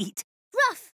 Tweet.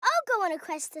 Ruff, I'll go on a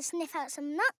quest to sniff out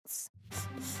some nuts.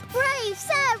 Brave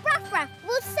Sir Ruff-Ruff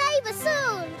will save us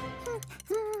all.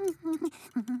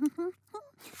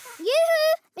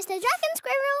 Yoo-hoo! Mr. Dragon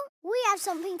Squirrel, we have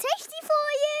something tasty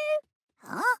for you.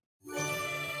 Huh?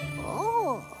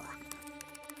 Oh.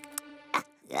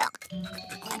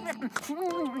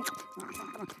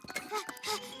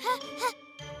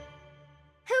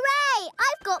 Hooray!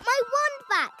 I've got my wand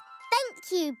back.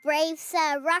 Thank you, brave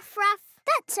Sir Ruff-Ruff.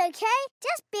 That's okay,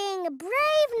 just being a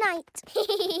brave knight.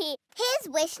 Here's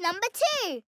wish number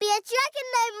 2. Be a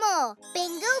dragon no more.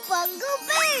 Bingle, bongle,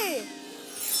 boo.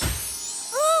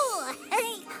 Ooh,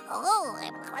 hey, oh,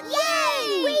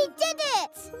 yay! We did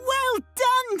it! Well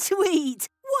done, Tweet.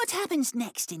 What happens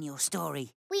next in your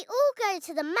story? We all go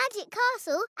to the magic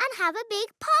castle and have a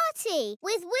big party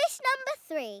with wish number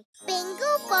 3.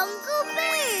 Bingle, bongle,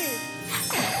 boo.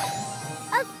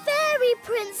 A fairy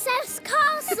princess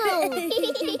castle!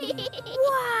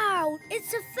 Wow!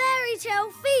 It's a fairy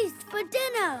tale feast for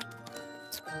dinner.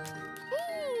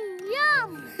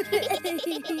 Yum!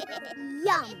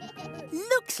 Yum.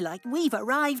 Looks like we've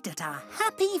arrived at our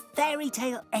happy fairy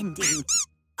tale ending.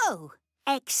 Oh,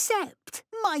 except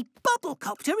my bubble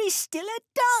copter is still a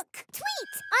duck.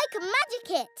 Tweet, I can magic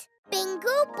it.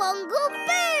 Bingle, bongle,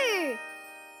 boo!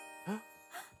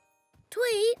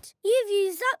 Tweet, you've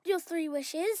used up your 3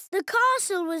 wishes. The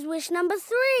castle was wish number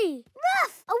 3.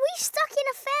 Ruff, are we stuck in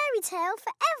a fairy tale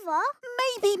forever?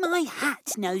 Maybe my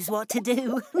hat knows what to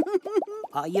do.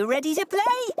 Are you ready to play?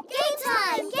 Game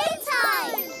time! Game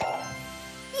time!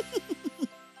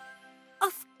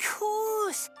 Of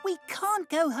course! We can't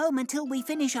go home until we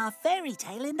finish our fairy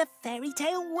tale in the fairy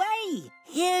tale way.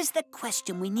 Here's the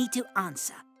question we need to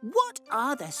answer. What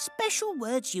are the special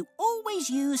words you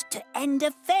always use to end a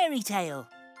fairy tale?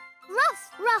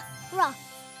 Ruff, ruff, ruff.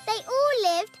 They all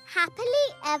lived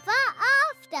happily ever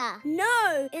after.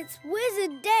 No, it's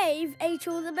Wizard Dave ate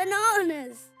all the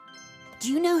bananas.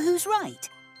 Do you know who's right?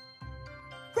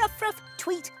 Ruff-Ruff,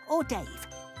 Tweet or Dave?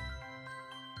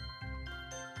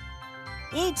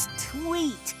 It's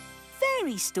Tweet.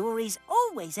 Fairy stories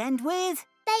always end with...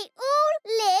 They all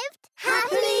lived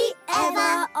happily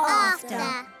ever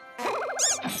after.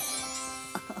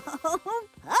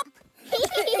 Up.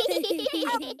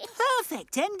 A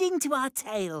perfect ending to our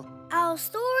tale. Our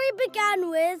story began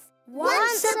with...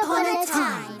 Once upon a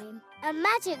time. A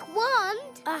magic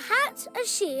wand. A hat, a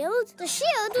shield. The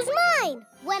shield was mine.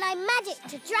 When I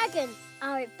magicked a dragon,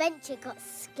 our adventure got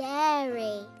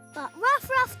scary. But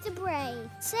Ruff-Ruff the Brave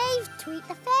saved Tweet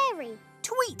the Fairy.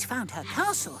 Tweet found her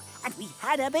castle and we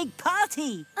had a big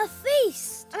party. A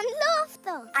feast. And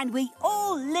laughter. And we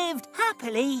all lived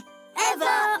happily ever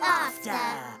after.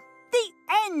 The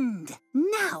end.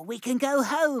 Now we can go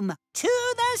home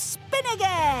to the spin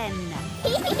again.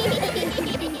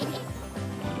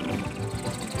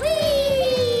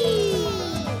 Whee!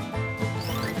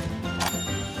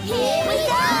 Here we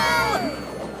go!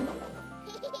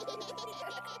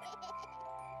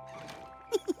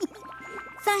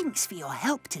 Thanks for your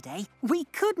help today. We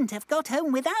couldn't have got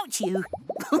home without you.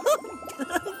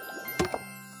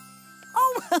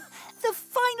 Oh, the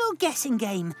final guessing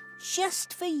game,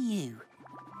 just for you.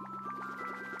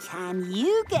 Can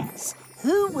you guess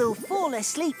who will fall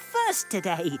asleep first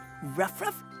today?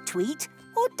 Ruff-Ruff, Tweet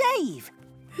or Dave?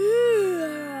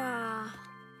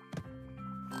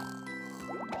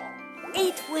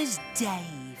 It was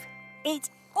Dave. It's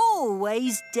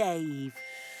always Dave.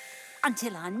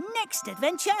 Until our next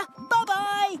adventure,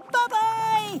 bye-bye,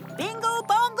 bye-bye, bingle,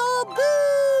 bongle,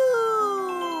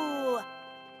 boo!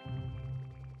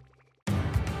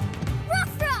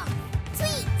 Ruff-Ruff,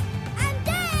 Tweet and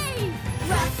Dave!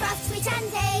 Ruff-Ruff, Tweet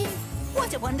and Dave!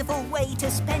 What a wonderful way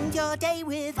to spend your day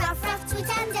with Ruff-Ruff, Tweet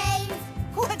and Dave!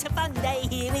 What a fun day,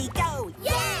 here we go!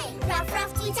 Yay!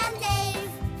 Ruff-Ruff, Tweet and Dave!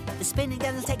 The spinning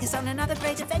girls take us on another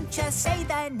great adventure, say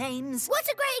their names. What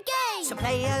a great game! So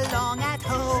play along at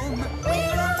home.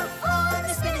 We're off on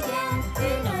the spin again. Who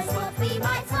knows what we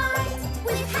might find?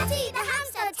 With Hatty the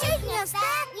Hamster taking us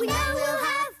there, we know we'll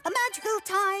have A magical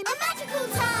time. a magical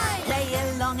time! Play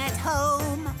along at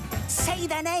home. Say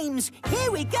their names.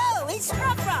 Here we go. It's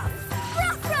Ruff-Ruff,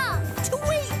 Ruff-Ruff!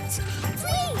 Tweet,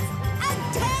 Tweet!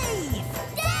 and Dave.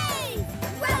 Dave!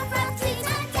 Ruff-Ruff, Tweet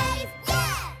and Dave!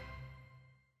 Yeah!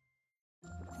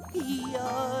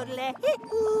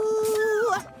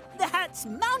 Yodelay-hoo. That's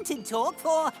mountain talk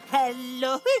for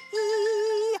hello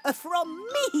from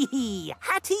me,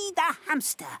 Hatty the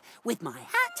Hamster, with my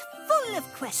hat full of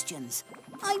questions.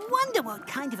 I wonder what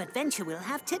kind of adventure we'll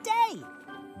have today.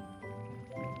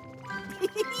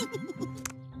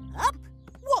 Up,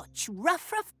 watch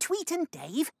Ruff-Ruff, Tweet and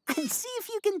Dave and see if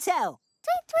you can tell.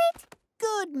 Tweet, tweet!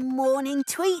 Good morning,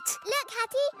 Tweet. Look,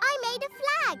 Hatty, I made a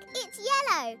flag. It's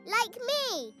yellow, like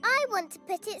me. I want to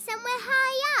put it somewhere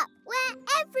high up, where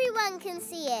everyone can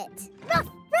see it. Ruff,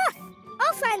 Ruff!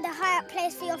 I'll find a high-up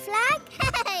place for your flag.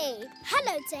 Hey!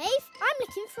 Hello, Dave. I'm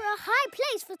looking for a high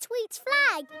place for Tweet's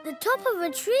flag. The top of a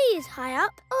tree is high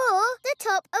up. Or the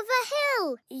top of a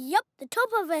hill. Yup, the top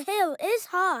of a hill is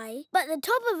high, but the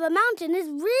top of a mountain is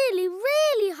really,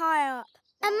 really high up.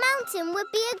 A mountain would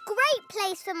be a great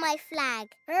place for my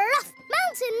flag. Ruff!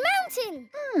 Mountain, mountain!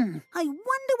 I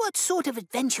wonder what sort of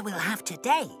adventure we'll have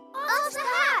today. Ask the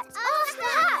hat! Ask the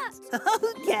hat!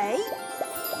 Okay.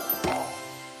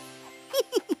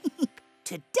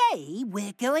 Today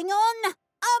we're going on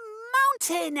a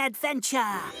mountain adventure.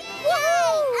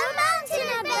 Yay! A mountain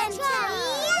adventure!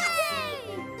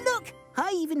 Yay! Look,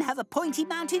 I even have a pointy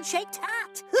mountain-shaped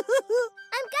hat. I'm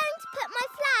going to put my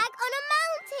flag on a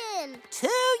mountain.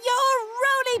 To your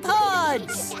roly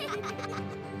pods!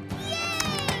 Yay!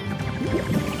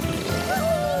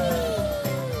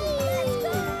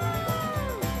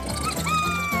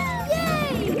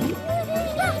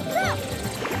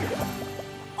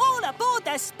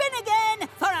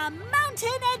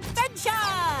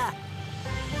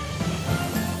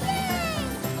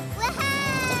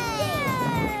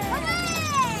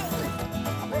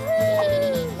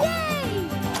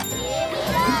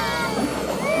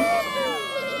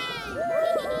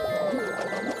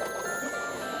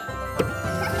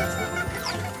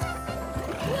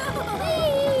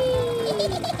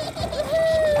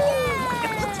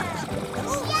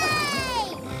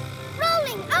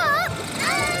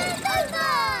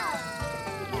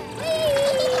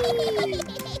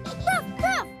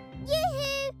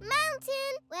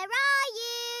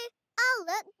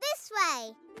 this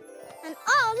way. And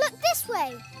I'll look this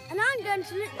way. And I'm going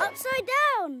to look upside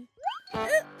down.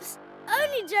 Oops!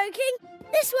 Only joking.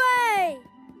 This way.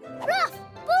 Ruff!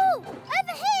 Boo!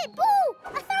 Over here, Boo!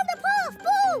 I found a path,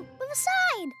 Boo! With a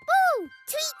sign, Boo!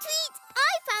 Tweet, tweet!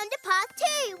 I found a path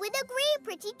too, with a green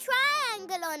pretty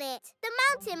triangle on it. The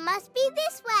mountain must be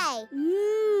this way.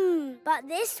 But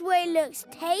this way looks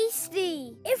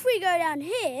tasty. If we go down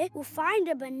here, we'll find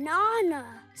a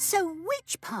banana. So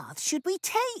which path should we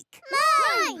take?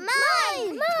 Mine!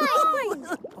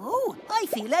 Oh, I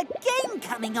feel a game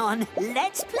coming on.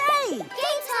 Let's play.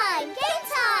 Game time! Game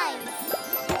time!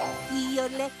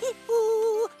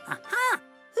 Yodeleke-oo. Aha!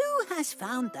 Who has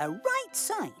found the right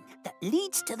sign that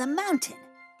leads to the mountain?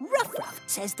 Ruff-Ruff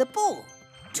says the ball,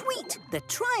 Tweet the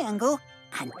triangle,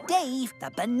 and Dave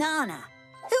the banana.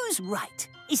 Who's right?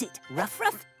 Is it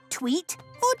Ruff-Ruff, Tweet,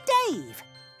 or Dave?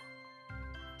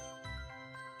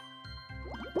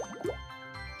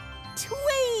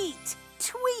 Tweet!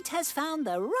 Tweet has found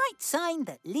the right sign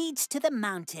that leads to the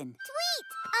mountain. Tweet!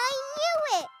 I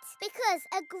knew it! Because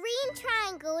a green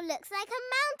triangle looks like a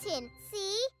mountain.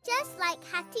 See? Just like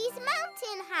Hatty's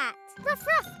mountain hat.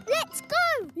 Ruff-Ruff, let's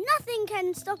go! Nothing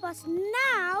can stop us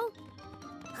now.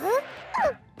 Huh?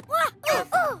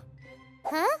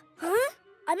 Huh?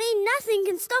 I mean, nothing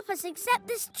can stop us except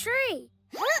this tree.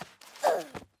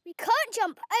 We can't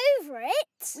jump over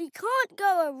it. We can't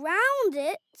go around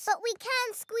it. But we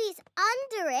can squeeze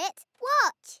under it.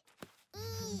 Watch.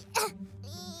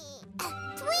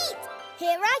 Tweet!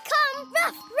 Here I come.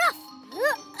 Ruff-Ruff.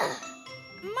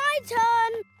 My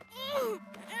turn.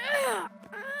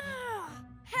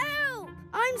 Help!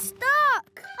 I'm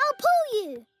stuck. I'll pull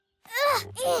you.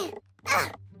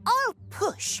 I'll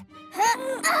push.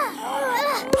 Hooray!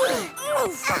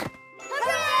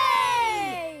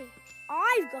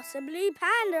 I've got a blue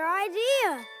panda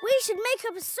idea. We should make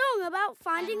up a song about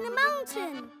finding the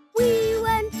mountain. We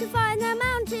went to find the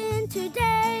mountain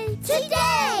today.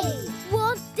 Today!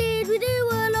 What did we do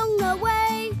along the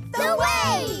way? The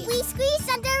way! We squeezed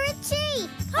under a tree.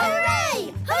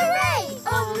 Hooray! Hooray!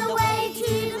 On the way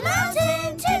to the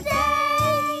mountain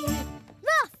today.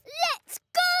 Ruff, let's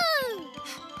go!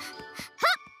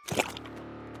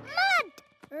 Mud!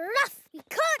 Ruff, we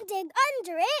can't dig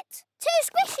under it. Too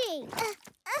squishy.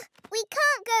 We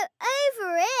can't go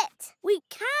over it. We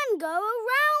can go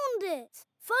around it.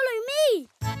 Follow me.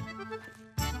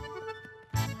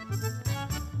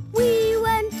 We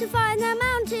went to find the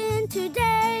mountain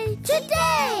today.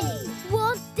 Today!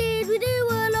 What did we do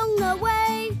along the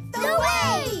way? The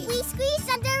way! We squeezed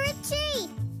under a tree.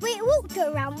 We walked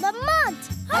around the mud.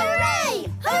 Hooray!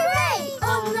 Hooray!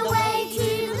 On the way to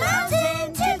the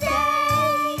mountain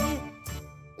today.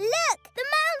 Look, the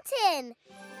mountain!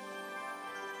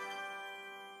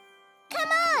 Come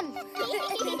on!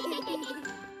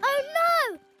 Oh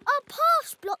no! Our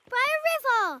path's blocked by a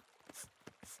river.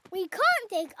 We can't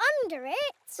dig under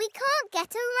it. We can't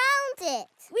get around it.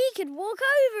 We could walk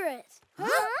over it.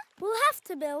 Huh? We'll have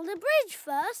to build a bridge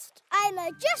first. I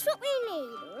know just what we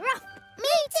need. Ruff!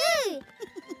 Me too!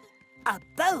 A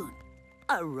bone,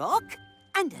 a rock,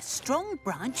 and a strong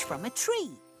branch from a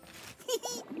tree.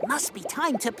 Must be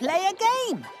time to play a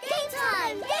game. Game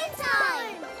time! Game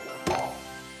time!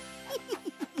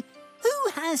 Who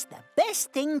has the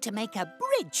best thing to make a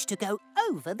bridge to go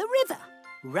over the river?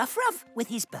 Ruff-Ruff with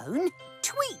his bone,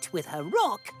 Tweet with her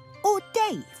rock, or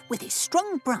Dave with his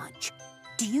strong branch?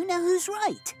 Do you know who's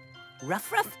right?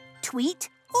 Ruff-Ruff, Tweet,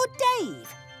 or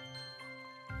Dave?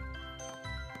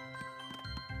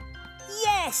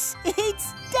 Yes,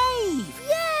 it's Dave!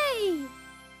 Yay!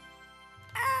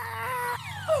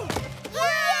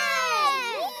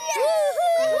 Yay!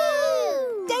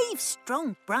 Woohoo! Dave's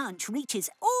strong branch reaches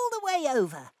all the way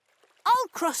over. I'll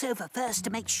cross over first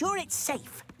to make sure it's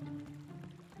safe.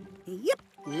 Yep,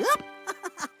 yep.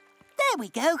 There we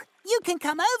go. You can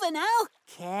come over now.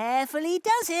 Carefully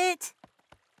does it.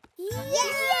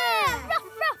 Yeah!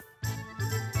 Ruff-Ruff!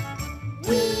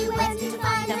 We went to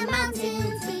find the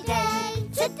mountain today.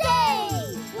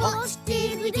 Today! What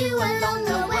did we do along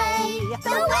the way?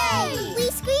 The way! We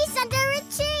squeezed under a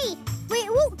tree. We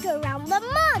walked around the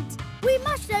mud. We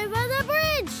marched over the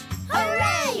bridge.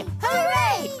 Hooray!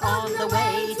 Hooray! On the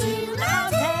way to the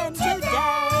mountain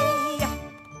today.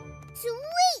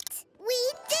 Sweet! We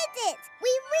did it!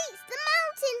 We reached the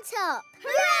mountaintop!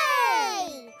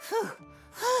 Hooray!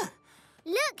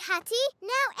 Look, Hatty,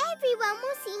 now everyone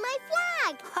will see my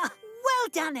flag. Well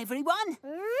done, everyone.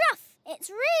 Ruff! It's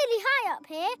really high up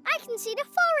here. I can see the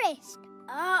forest.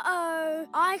 Uh-oh,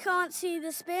 I can't see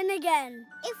the spin again.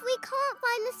 If we can't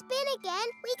find the spin again,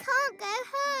 we can't go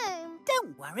home.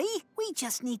 Don't worry, we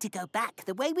just need to go back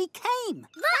the way we came.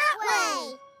 That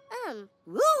way!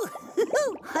 Ooh,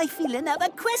 I feel another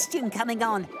question coming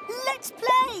on. Let's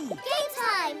play! Game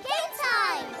time! Game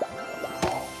time!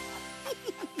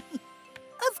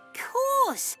 Of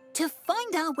course! To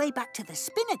find our way back to the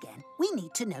spin again, we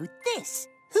need to know this.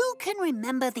 Who can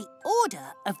remember the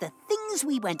order of the things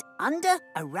we went under,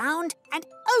 around and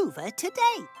over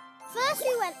today? First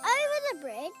we went over the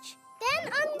bridge,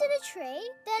 then under the tree,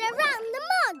 then around the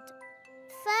mud.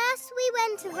 First we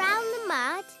went around the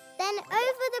mud, then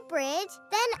over the bridge,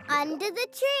 then under the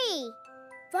tree.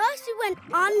 First we went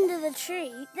under the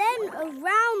tree, then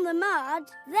around the mud,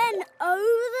 then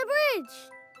over the bridge.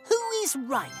 Who is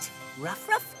right?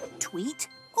 Ruff-Ruff, Tweet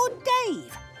or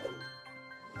Dave?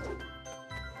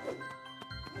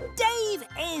 Dave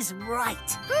is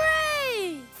right.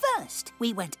 Hooray! First,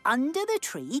 we went under the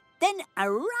tree, then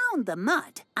around the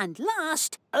mud, and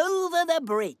last, over the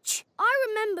bridge. I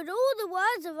remembered all the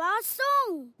words of our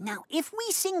song. Now, if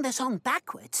we sing the song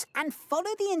backwards and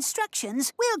follow the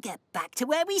instructions, we'll get back to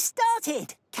where we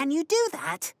started. Can you do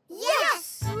that?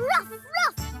 Yes!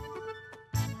 Ruff-Ruff!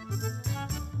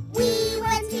 We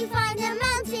went to find a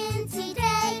mountain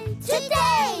today.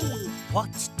 Today!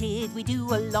 What did we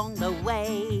do along the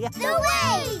way? The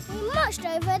way! We marched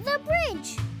over the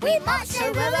bridge. We marched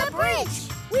over the bridge.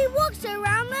 We walked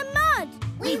around the mud.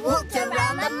 We walked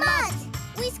around the mud.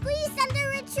 We squeezed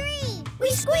under a tree.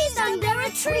 We squeezed under a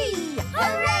tree.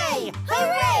 Hooray!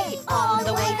 Hooray! On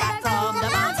the way back from the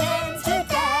mountain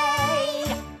today.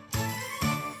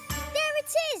 There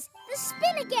it is! The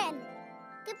spin again.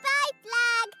 Goodbye,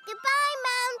 flag. Goodbye,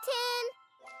 mountain.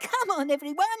 Come on,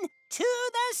 everyone, to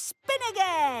the spin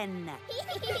again. Here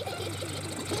we go!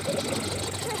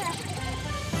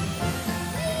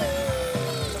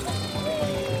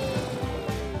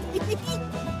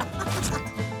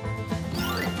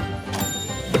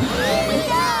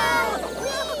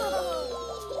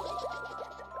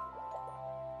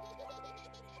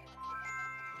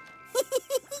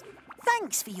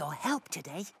 Thanks for your help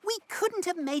today. We couldn't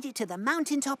have made it to the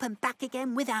mountaintop and back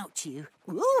again without you.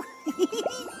 Ooh.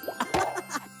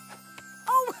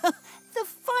 Oh, the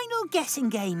final guessing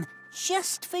game,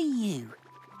 just for you.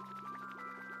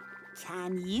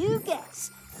 Can you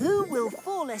guess who will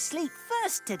fall asleep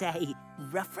first today?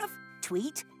 Ruff-Ruff,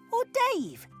 Tweet or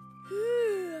Dave?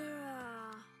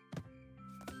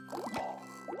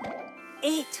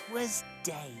 It was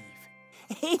Dave.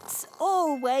 It's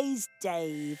always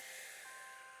Dave.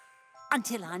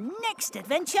 Until our next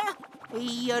adventure,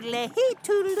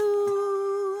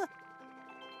 yodelay-toodaloo.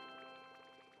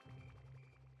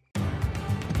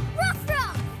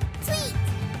 Ruff-Ruff, Tweet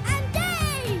and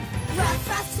Dave!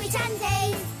 Ruff-Ruff, Tweet and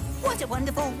Dave! What a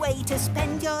wonderful way to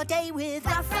spend your day with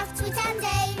Ruff-Ruff, Tweet and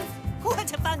Dave!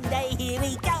 What a fun day, here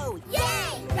we go!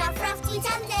 Yay! Ruff-Ruff, Tweet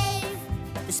and Dave!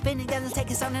 The spinning girls will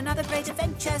take us on another great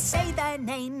adventure. Say their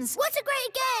names. What a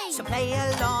great game! So play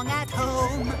along at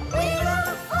home. We're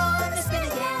off on the spin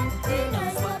again. Who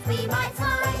knows what we might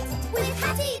find? With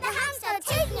Hatty the Hamster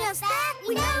taking us there,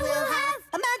 we know we'll have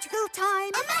A magical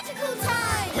time. a magical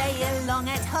time! Play along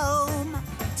at home.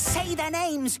 Say their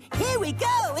names. Here we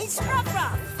go. It's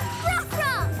Ruff-Ruff,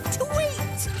 Ruff-Ruff!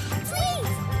 Tweet, Tweet!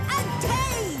 and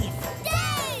Dave.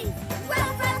 Dave!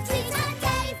 Ruff-Ruff, Tweet and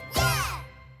Dave! Yeah!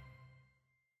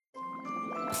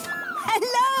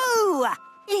 Hello!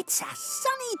 It's a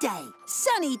sunny day.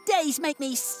 Sunny days make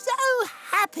me so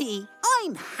happy.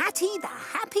 I'm Hatty the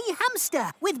Happy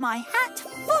Hamster with my hat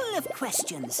full of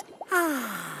questions.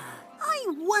 I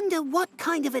wonder what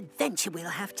kind of adventure we'll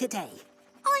have today.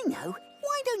 I know.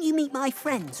 Why don't you meet my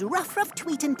friends Ruff-Ruff,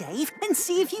 Tweet and Dave and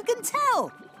see if you can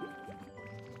tell?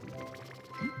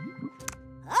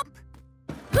 Up.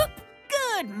 Hup.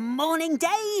 Good morning,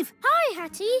 Dave. Hi,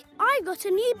 Hatty. I got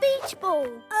a new beach ball.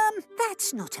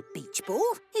 That's not a beach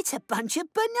ball. It's a bunch of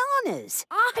bananas.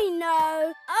 I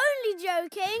know. Only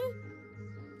joking.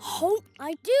 Oh,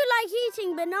 I do like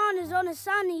eating bananas on a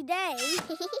sunny day.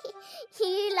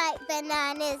 You like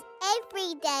bananas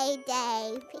every day,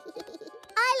 Dave.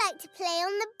 I like to play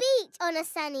on the beach on a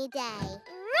sunny day.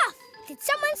 Ruff! Did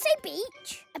someone say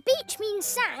beach? A beach means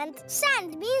sand.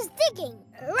 Sand means digging.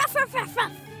 Ruff, ruff, ruff,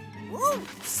 ruff. Ooh,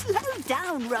 slow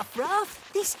down,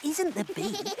 Ruff-Ruff. This isn't the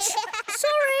beach.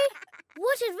 Sorry.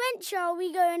 What adventure are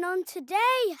we going on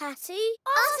today, Hatty?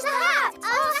 Ask the hat!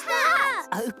 Ask the hat!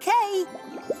 Okay.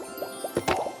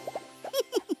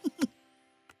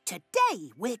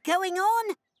 Today we're going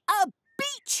on a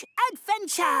beach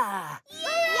adventure.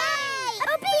 Yay!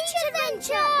 A beach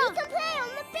adventure! We can play on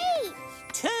the beach!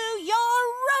 To your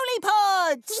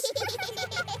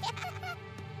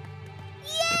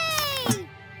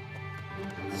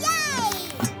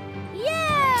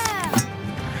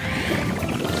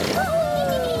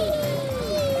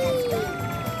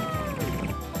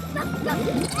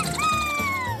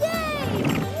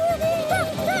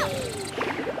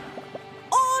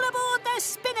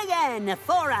again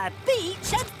for a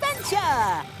beach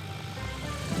adventure!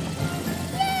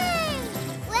 Yay!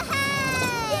 Yay!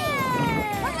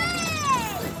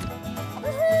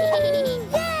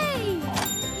 Yay!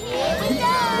 Here we go!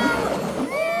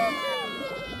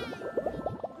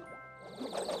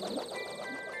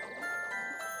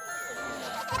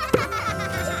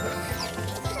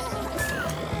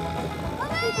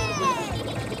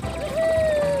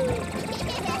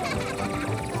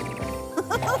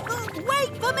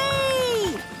 Wait for me!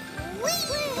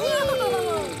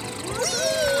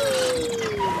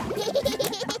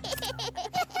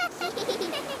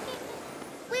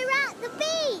 We're at the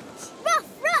beach!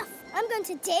 Ruff-Ruff! I'm going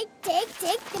to dig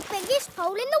the biggest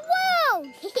hole in the world!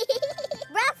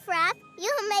 Ruff-Ruff,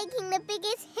 you're making the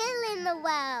biggest hill in the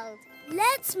world.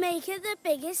 Let's make it the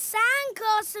biggest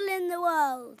sandcastle in the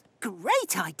world.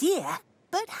 Great idea,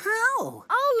 but how?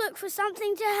 I'll look for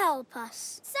something to help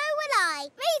us. So will I.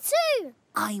 Me too.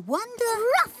 I wonder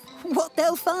what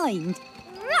they'll find.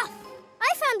 Ruff!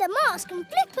 I found a mask and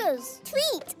flippers.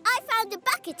 Tweet! I found a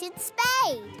bucket and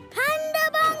spade.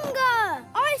 Panda bunga!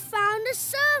 I found a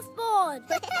surfboard.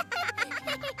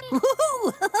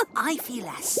 Woohoo! I feel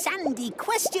a sandy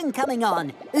question coming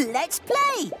on. Let's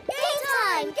play! Game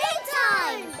time! Game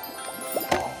time!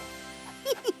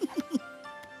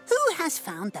 Who has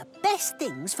found the best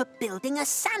things for building a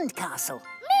sandcastle?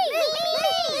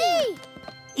 Me!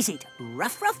 Is it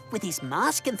Ruff-Ruff with his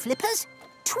mask and flippers?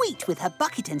 Tweet with her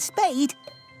bucket and spade?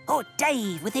 Or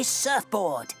Dave with his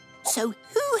surfboard? So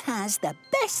who has the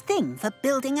best thing for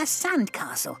building a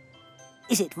sandcastle?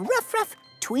 Is it Ruff-Ruff,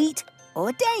 Tweet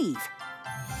or Dave?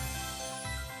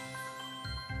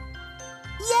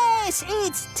 Yes,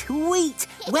 it's Tweet.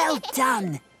 Well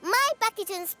done. My bucket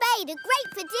and spade are great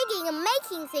for digging and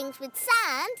making things with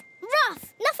sand.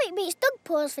 Ruff! Nothing beats dog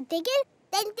paws for digging.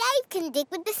 Then Dave can dig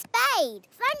with the spade.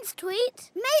 Thanks,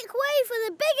 Tweet. Make way for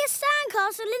the biggest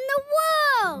sandcastle in the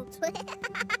world.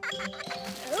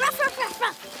 Ruff, ruff, ruff,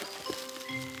 ruff.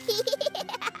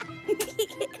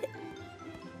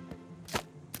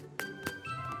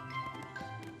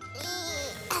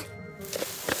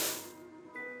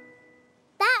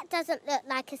 That doesn't look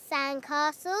like a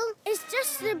sandcastle. It's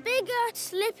just a bigger,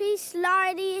 slippy,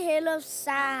 slidey hill of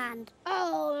sand.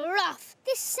 Oh, Ruff,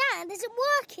 this sand isn't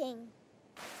working.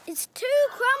 It's too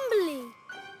crumbly.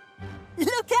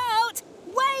 Look out!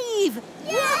 Wave!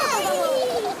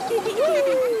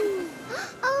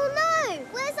 Oh no!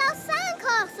 Where's our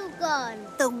sandcastle gone?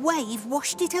 The wave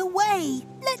washed it away.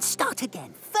 Let's start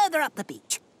again, further up the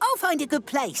beach. I'll find a good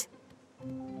place.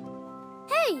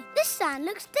 Hey, this sand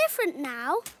looks different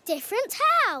now. Different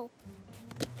how?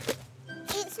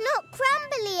 It's not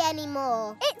crumbly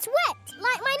anymore. It's wet,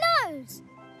 like my nose.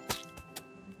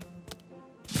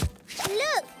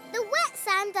 Look, the wet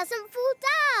sand doesn't fall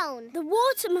down. The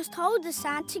water must hold the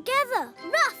sand together.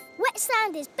 Ruff, wet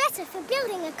sand is better for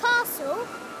building a castle.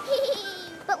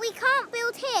 But we can't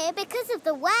build here because of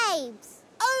the waves.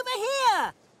 Over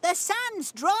here! The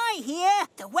sand's dry here.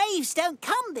 The waves don't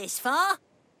come this far.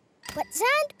 Wet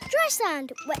sand, dry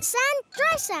sand, wet sand,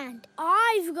 dry sand.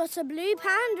 I've got a blue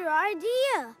panda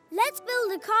idea. Let's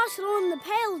build a castle on the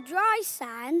pale dry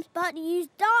sand, but use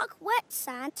dark wet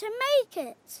sand to make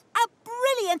it. A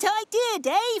brilliant idea,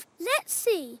 Dave. Let's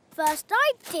see. First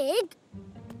I dig.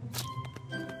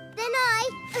 Then I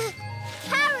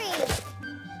carry.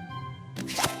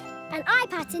 And I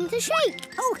pat into shape.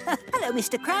 Oh, hello,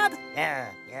 Mr. Crab.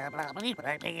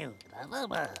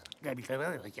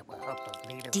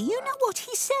 Do you know what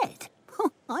he said?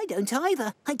 Oh, I don't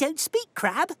either. I don't speak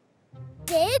crab.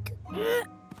 Dig.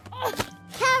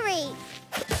 Carry.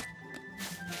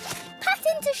 Pat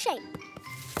into shape.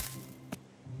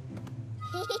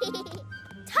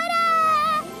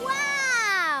 Ta-da!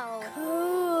 Wow!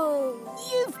 Cool.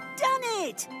 You've done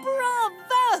it!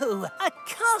 Bravo! A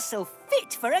castle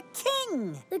fit for a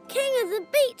king! The king of the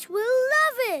beach will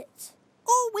love it.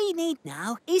 All we need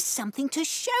now is something to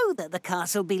show that the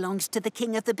castle belongs to the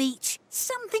king of the beach.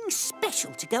 Something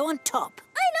special to go on top.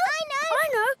 I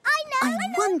know. I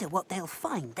wonder what they'll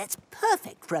find that's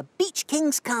perfect for a beach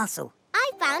king's castle.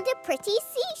 I found a pretty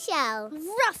seashell.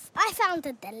 Ruff, I found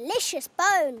a delicious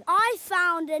bone. I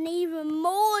found an even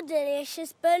more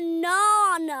delicious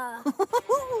banana.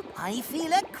 I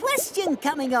feel a question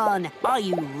coming on. Are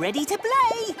you ready to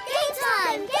play? Game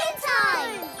time! Game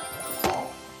time!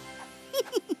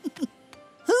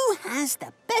 Who has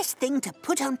the best thing to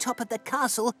put on top of the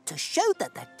castle to show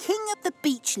that the king of the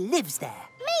beach lives there?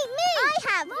 Me! I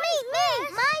have!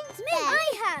 Mine's me!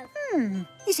 I have!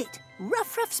 Is it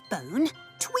Ruff-Ruff's bone,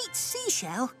 Tweet's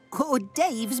seashell, or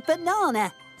Dave's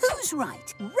banana? Who's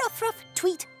right? Ruff-Ruff,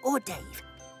 Tweet, or Dave?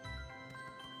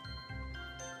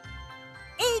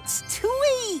 It's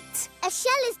Tweet! A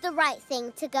shell is the right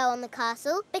thing to go on the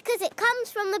castle because it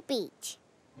comes from the beach.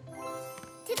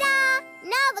 Ta-da!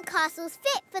 Now the castle's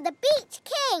fit for the Beach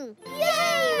King!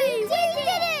 Yay! We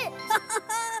did it!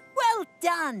 Well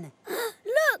done!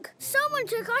 Look, someone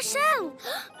took our shell.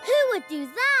 Who would do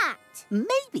that?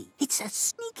 Maybe it's a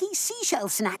sneaky seashell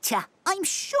snatcher. I'm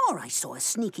sure I saw a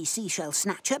sneaky seashell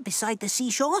snatcher beside the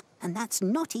seashore, and that's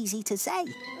not easy to say.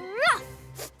 Ruff!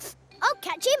 I'll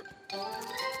catch him.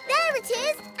 There it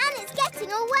is, and it's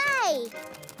getting away.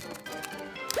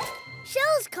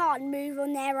 Shells can't move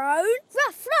on their own.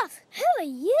 Ruff-Ruff, who are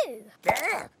you?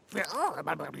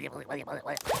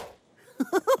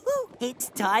 It's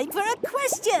time for a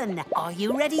question. Are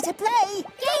you ready to play?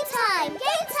 Game time!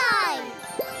 Game time!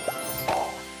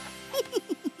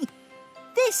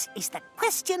 This is the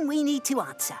question we need to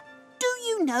answer. Do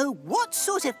you know what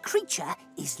sort of creature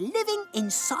is living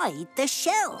inside the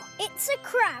shell? It's a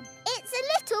crab. It's a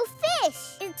little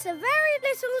fish. It's a very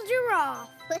little giraffe.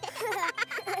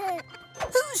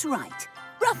 Who's right?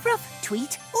 Ruff-Ruff,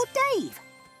 Tweet or Dave?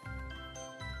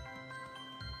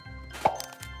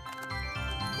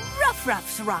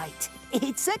 Ruff-Ruff's right.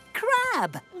 It's a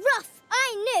crab. Ruff,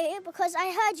 I knew because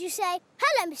I heard you say,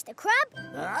 "Hello, Mr. Crab."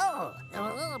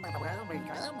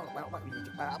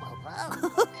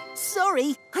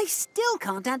 Sorry, I still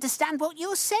can't understand what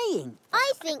you're saying.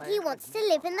 I think he wants to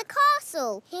live in the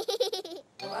castle.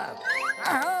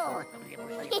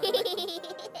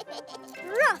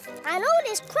 Ruff, and all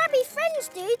his crabby friends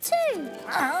do too.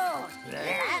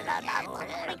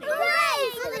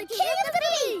 Hooray for the King of the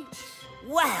Beach!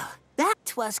 Well,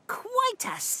 that was quite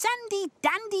a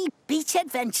sandy-dandy beach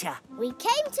adventure. We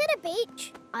came to the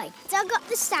beach. I dug up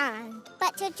the sand.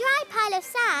 But a dry pile of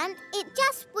sand, it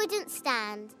just wouldn't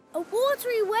stand. A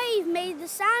watery wave made the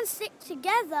sand stick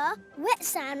together. Wet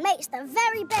sand makes the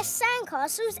very best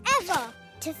sandcastles ever.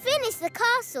 To finish the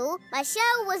castle, my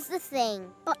shell was the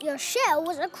thing. But your shell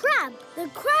was a crab, the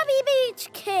Krabby Beach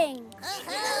King.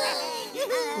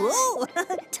 Whoa,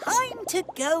 time to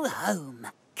go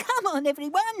home. Come on,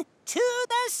 everyone, to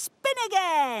the spin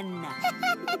again.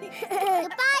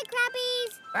 Goodbye,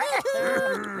 crabbies.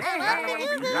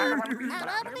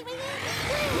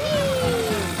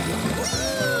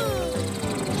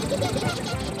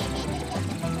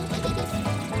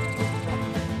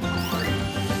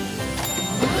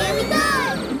 Here we go.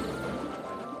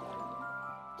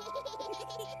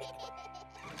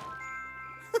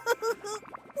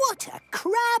 What a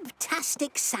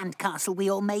crab-tastic sandcastle we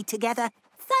all made together.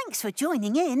 Thanks for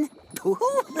joining in.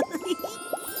 Oh,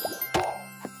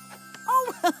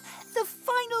 the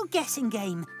final guessing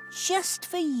game, just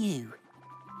for you.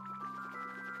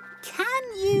 Can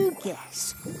you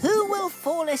guess who will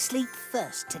fall asleep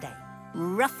first today?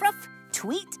 Ruff-Ruff,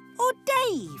 Tweet or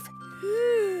Dave?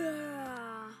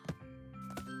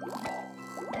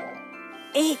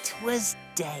 It was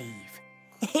Dave.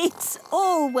 It's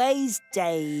always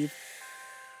Dave.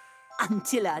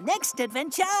 Until our next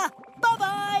adventure,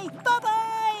 bye-bye,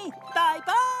 bye-bye,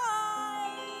 bye-bye.